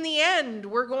 but in the end,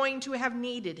 we're going to have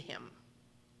needed him.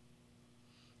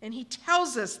 And he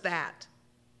tells us that.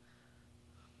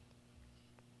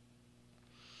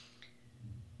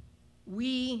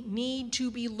 We need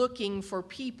to be looking for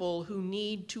people who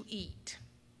need to eat,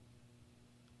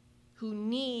 who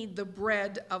need the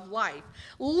bread of life.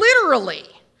 Literally,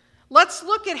 let's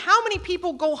look at how many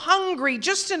people go hungry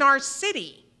just in our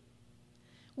city.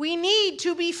 We need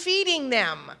to be feeding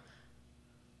them.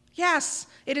 Yes,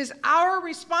 it is our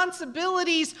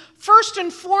responsibilities, first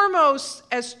and foremost,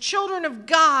 as children of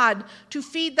God, to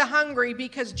feed the hungry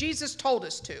because Jesus told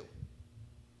us to.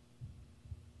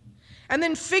 And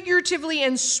then figuratively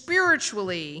and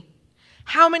spiritually,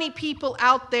 how many people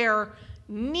out there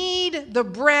need the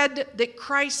bread that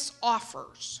Christ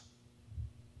offers?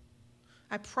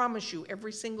 I promise you,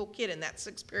 every single kid in that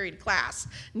 6th period class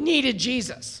needed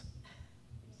Jesus.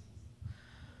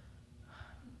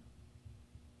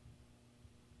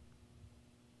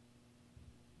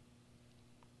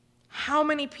 How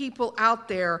many people out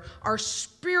there are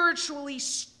spiritually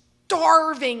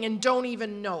starving and don't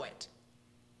even know it?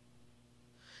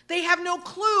 They have no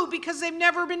clue because they've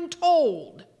never been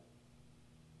told.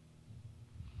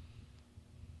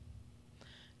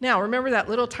 Now, remember that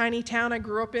little tiny town I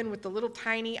grew up in with the little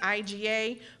tiny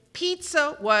IGA?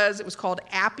 Pizza it was called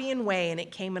Appian Way, and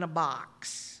it came in a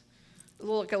box.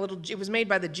 It was made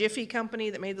by the Jiffy company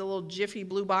that made the little Jiffy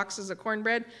blue boxes of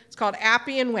cornbread. It's called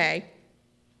Appian Way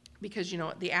because, you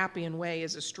know, the Appian Way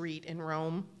is a street in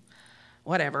Rome,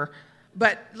 whatever.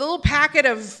 But the little packet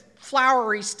of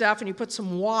floury stuff, and you put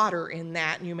some water in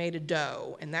that, and you made a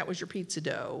dough, and that was your pizza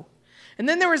dough. And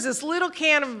then there was this little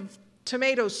can of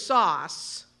tomato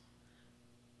sauce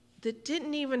that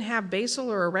didn't even have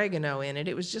basil or oregano in it.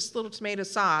 It was just little tomato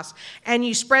sauce, and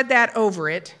you spread that over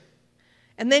it,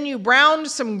 and then you browned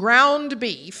some ground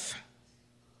beef,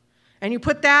 and you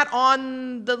put that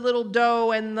on the little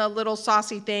dough and the little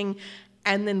saucy thing,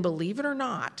 and then, believe it or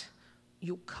not,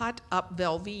 you cut up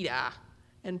Velveeta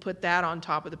and put that on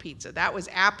top of the pizza. That was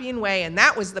Appian Way, and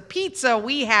that was the pizza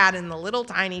we had in the little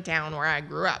tiny town where I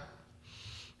grew up.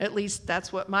 At least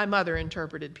that's what my mother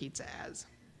interpreted pizza as.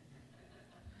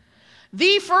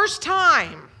 The first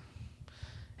time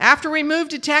after we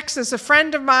moved to Texas, a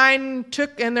friend of mine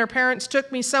and their parents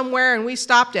took me somewhere, and we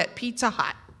stopped at Pizza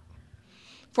Hut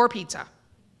for pizza.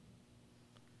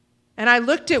 And I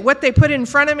looked at what they put in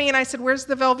front of me and I said, where's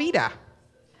the Velveeta?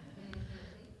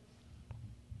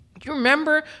 Do you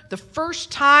remember the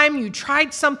first time you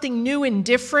tried something new and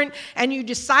different and you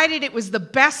decided it was the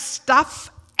best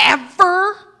stuff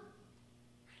ever?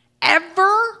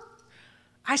 Ever?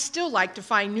 I still like to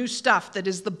find new stuff that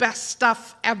is the best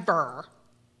stuff ever.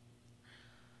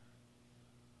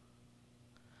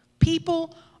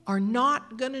 People are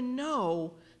not going to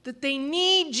know that they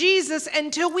need Jesus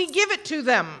until we give it to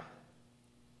them.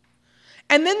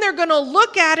 And then they're going to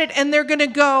look at it and they're going to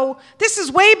go, this is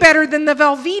way better than the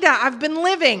Velveeta I've been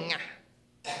living.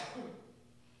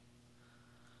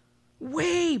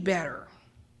 Way better.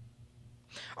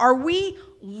 Are we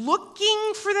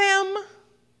looking for them?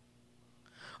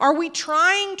 Are we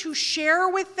trying to share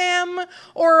with them?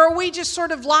 Or are we just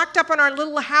sort of locked up in our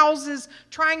little houses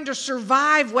trying to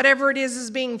survive whatever it is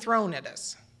being thrown at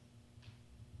us?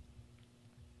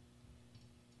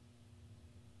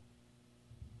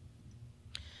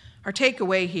 Our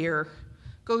takeaway here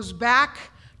goes back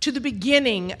to the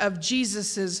beginning of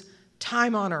Jesus'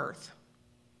 time on earth.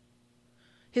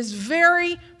 His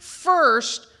very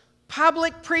first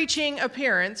public preaching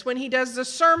appearance when he does the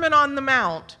Sermon on the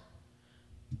Mount.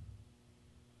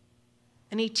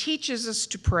 And he teaches us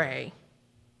to pray.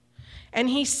 And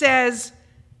he says,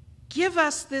 give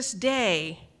us this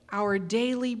day our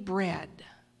daily bread.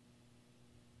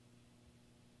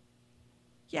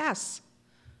 Yes.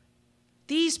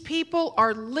 These people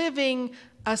are living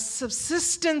a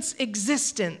subsistence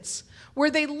existence where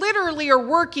they literally are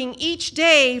working each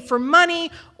day for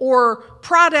money or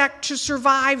product to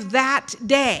survive that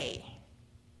day.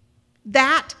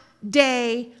 That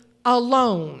day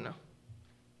alone.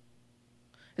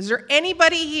 Is there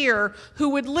anybody here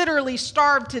who would literally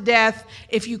starve to death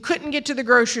if you couldn't get to the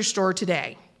grocery store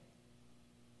today?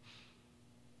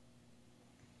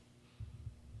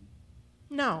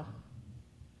 No.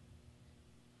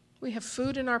 We have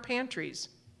food in our pantries.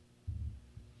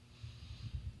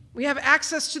 We have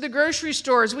access to the grocery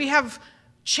stores. We have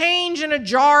change in a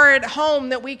jar at home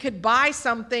that we could buy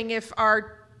something if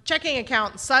our checking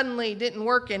account suddenly didn't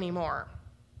work anymore.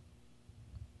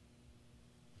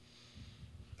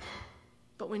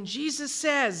 But when Jesus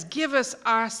says, give us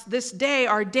this day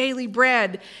our daily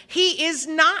bread, he is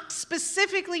not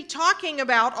specifically talking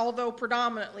about, although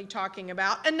predominantly talking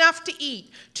about, enough to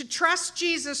eat, to trust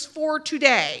Jesus for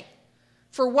today,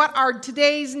 for what our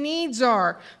today's needs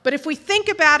are. But if we think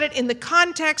about it in the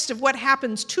context of what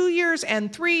happens 2 years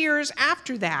and 3 years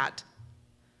after that,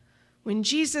 when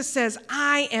Jesus says,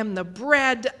 I am the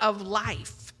bread of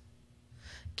life,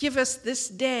 give us this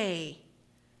day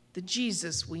the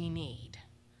Jesus we need.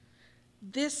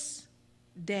 This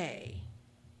day.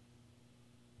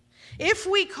 If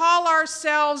we call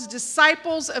ourselves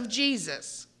disciples of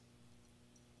Jesus,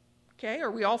 okay,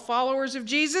 are we all followers of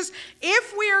Jesus?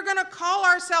 If we are going to call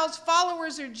ourselves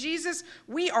followers of Jesus,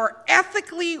 we are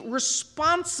ethically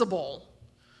responsible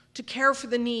to care for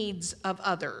the needs of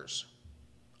others.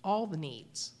 All the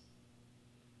needs.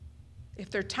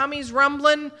 If their tummy's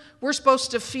rumbling, we're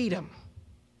supposed to feed them.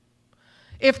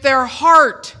 If their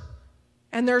heart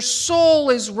and their soul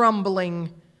is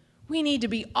rumbling, we need to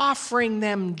be offering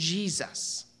them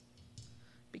Jesus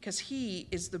because he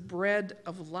is the bread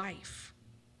of life.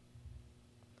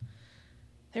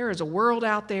 There is a world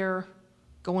out there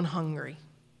going hungry,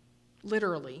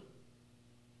 literally.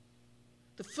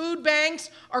 The food banks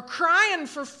are crying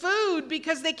for food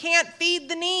because they can't feed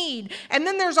the need. And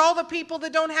then there's all the people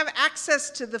that don't have access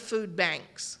to the food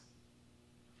banks.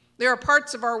 There are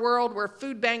parts of our world where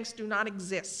food banks do not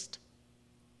exist.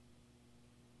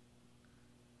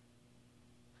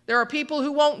 There are people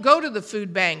who won't go to the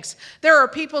food banks. There are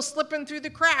people slipping through the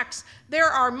cracks. There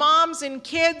are moms and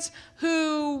kids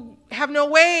who have no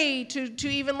way to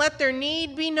even let their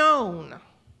need be known.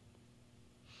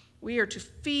 We are to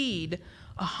feed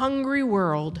a hungry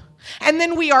world. And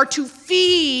then we are to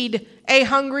feed a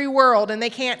hungry world. And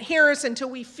they can't hear us until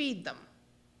we feed them.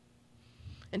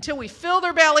 Until we fill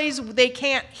their bellies, they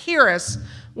can't hear us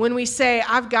when we say,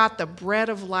 I've got the bread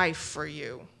of life for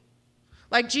you.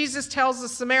 Like Jesus tells the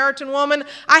Samaritan woman,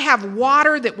 I have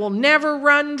water that will never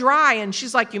run dry. And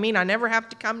she's like, you mean I never have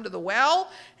to come to the well?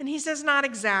 And he says, not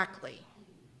exactly.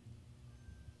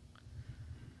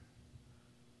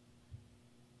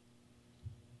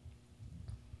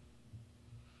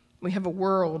 We have a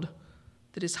world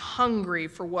that is hungry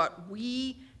for what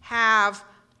we have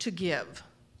to give.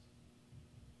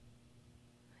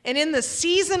 And in the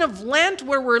season of Lent,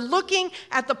 where we're looking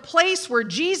at the place where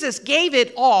Jesus gave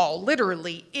it all,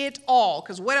 literally it all,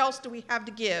 because what else do we have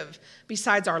to give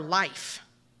besides our life?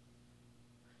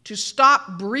 To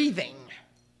stop breathing.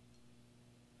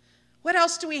 What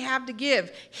else do we have to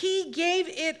give? He gave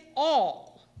it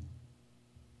all.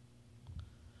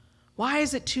 Why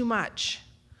is it too much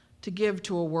to give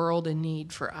to a world in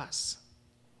need for us?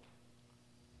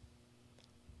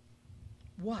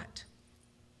 What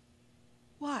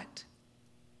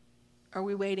are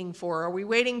we waiting for? Are we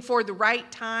waiting for the right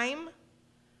time?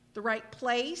 The right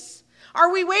place?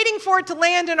 Are we waiting for it to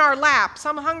land in our lap?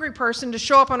 Some hungry person to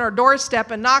show up on our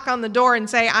doorstep and knock on the door and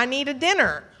say, I need a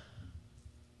dinner.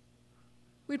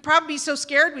 We'd probably be so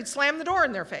scared we'd slam the door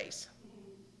in their face.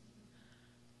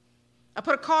 I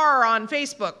put a car on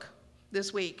Facebook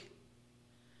this week,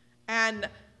 and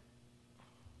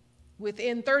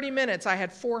within 30 minutes I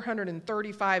had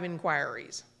 435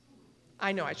 inquiries.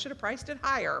 I know, I should have priced it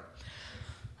higher.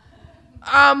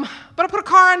 But I put a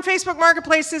car on Facebook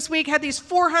Marketplace this week, had these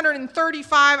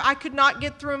 435. I could not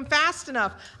get through them fast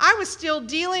enough. I was still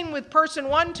dealing with person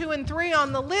 1, 2, and 3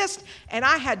 on the list, and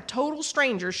I had total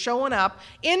strangers showing up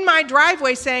in my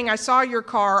driveway saying, I saw your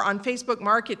car on Facebook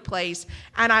Marketplace,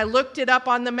 and I looked it up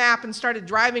on the map and started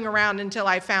driving around until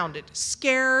I found it.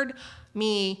 Scared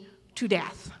me to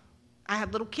death. I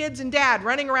had little kids and dad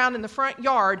running around in the front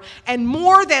yard, and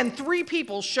more than 3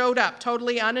 people showed up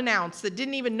totally unannounced that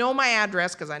didn't even know my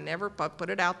address because I never put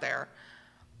it out there.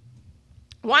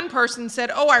 One person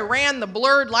said, oh, I ran the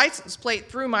blurred license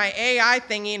plate through my AI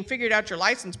thingy and figured out your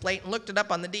license plate and looked it up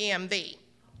on the DMV.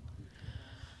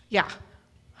 Yeah.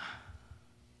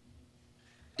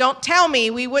 Don't tell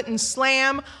me we wouldn't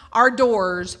slam our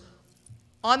doors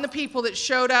on the people that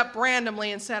showed up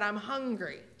randomly and said, I'm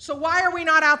hungry. So why are we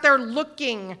not out there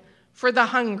looking for the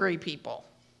hungry people?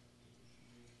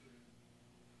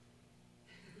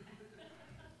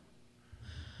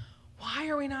 Why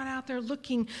are we not out there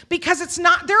looking? Because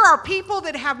there are people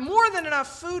that have more than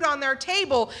enough food on their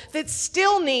table that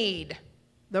still need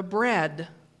the bread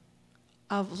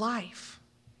of life.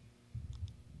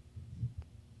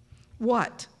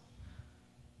 What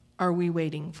are we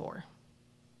waiting for?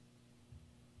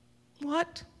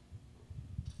 What?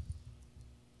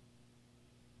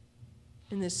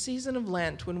 In this season of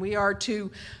Lent, when we are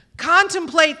to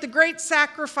contemplate the great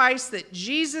sacrifice that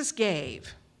Jesus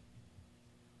gave,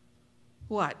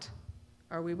 what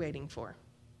are we waiting for?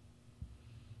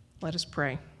 Let us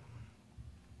pray.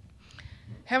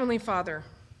 Heavenly Father,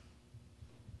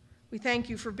 we thank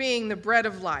you for being the bread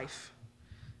of life.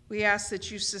 We ask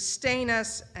that you sustain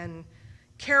us and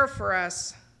care for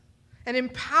us and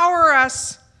empower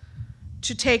us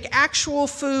to take actual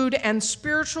food and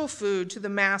spiritual food to the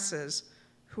masses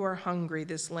who are hungry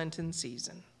this Lenten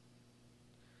season.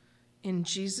 In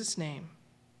Jesus' name,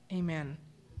 amen.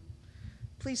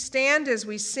 Please stand as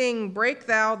we sing, Break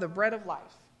Thou the Bread of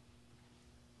Life.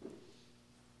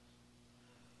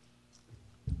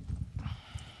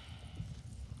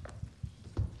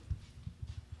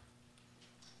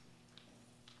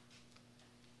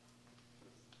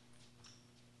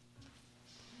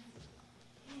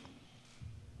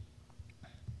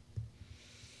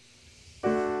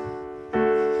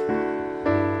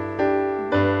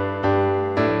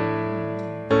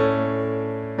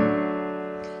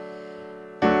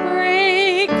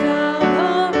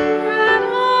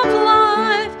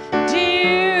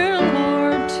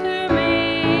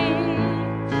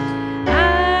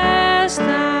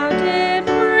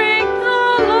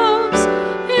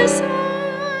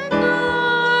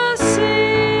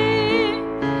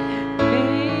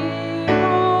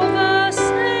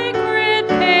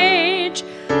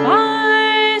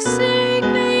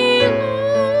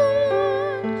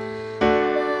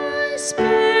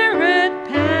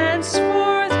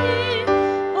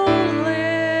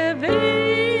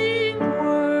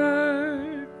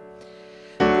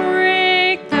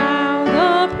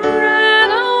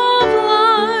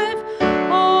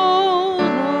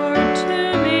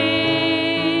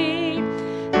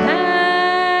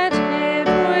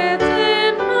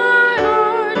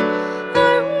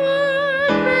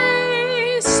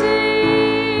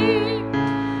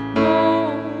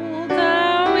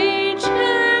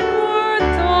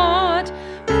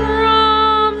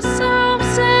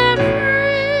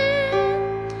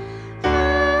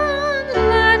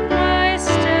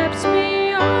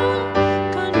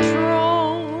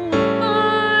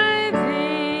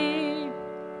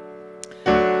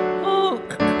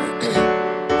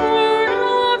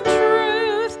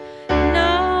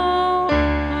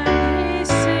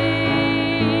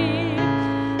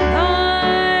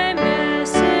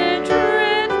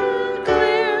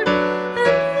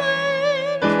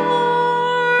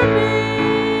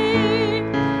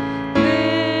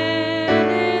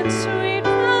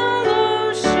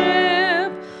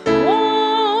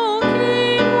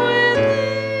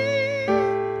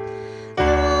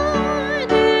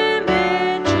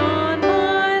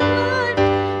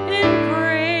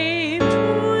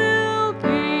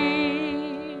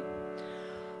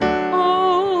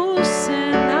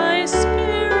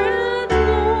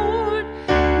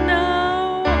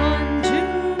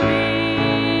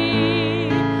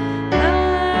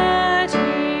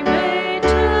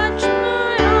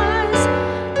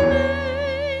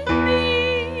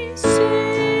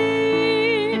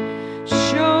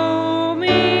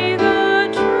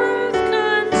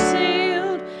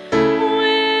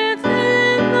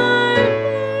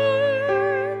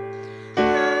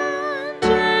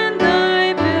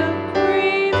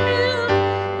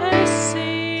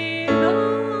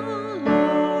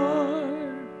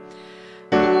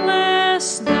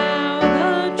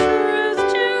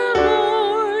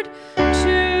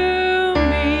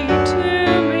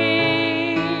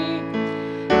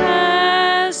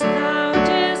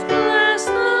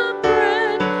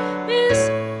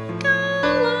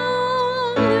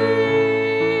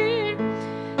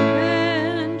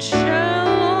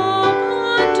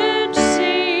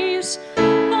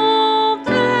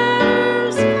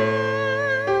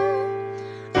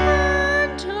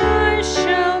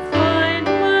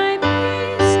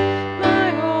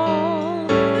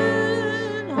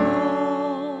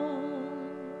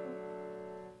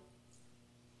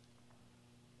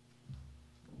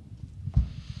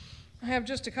 I have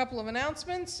just a couple of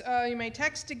announcements. You may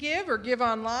text to give or give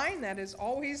online. That is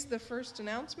always the first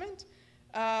announcement.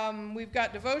 We've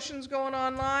got devotions going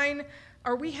online.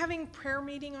 Are we having prayer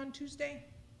meeting on Tuesday?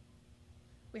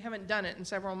 We haven't done it in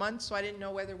several months, so I didn't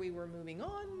know whether we were moving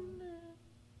on.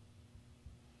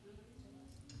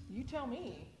 You tell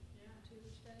me. Yeah,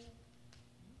 Tuesday.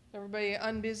 Everybody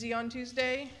unbusy on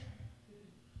Tuesday?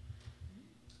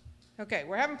 Okay,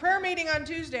 we're having prayer meeting on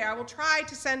Tuesday. I will try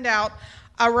to send out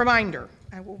a reminder.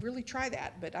 I will really try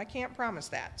that, but I can't promise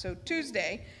that. So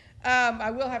Tuesday,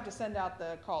 I will have to send out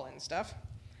the call-in stuff.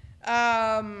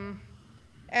 And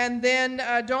then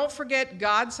don't forget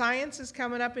God Science is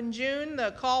coming up in June.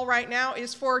 The call right now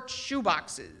is for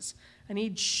shoeboxes. I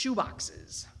need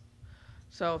shoeboxes.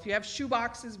 So if you have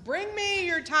shoeboxes, bring me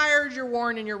your tired, your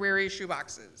worn, and your weary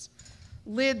shoeboxes.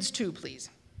 Lids too, please.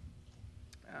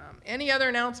 Any other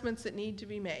announcements that need to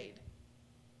be made?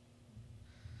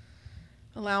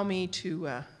 Allow me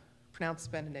to pronounce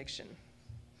the benediction.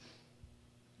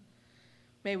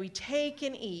 May we take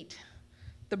and eat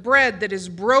the bread that is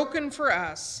broken for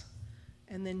us,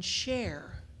 and then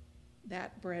share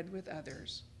that bread with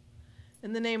others.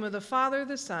 In the name of the Father,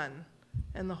 the Son,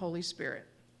 and the Holy Spirit.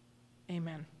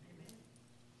 Amen.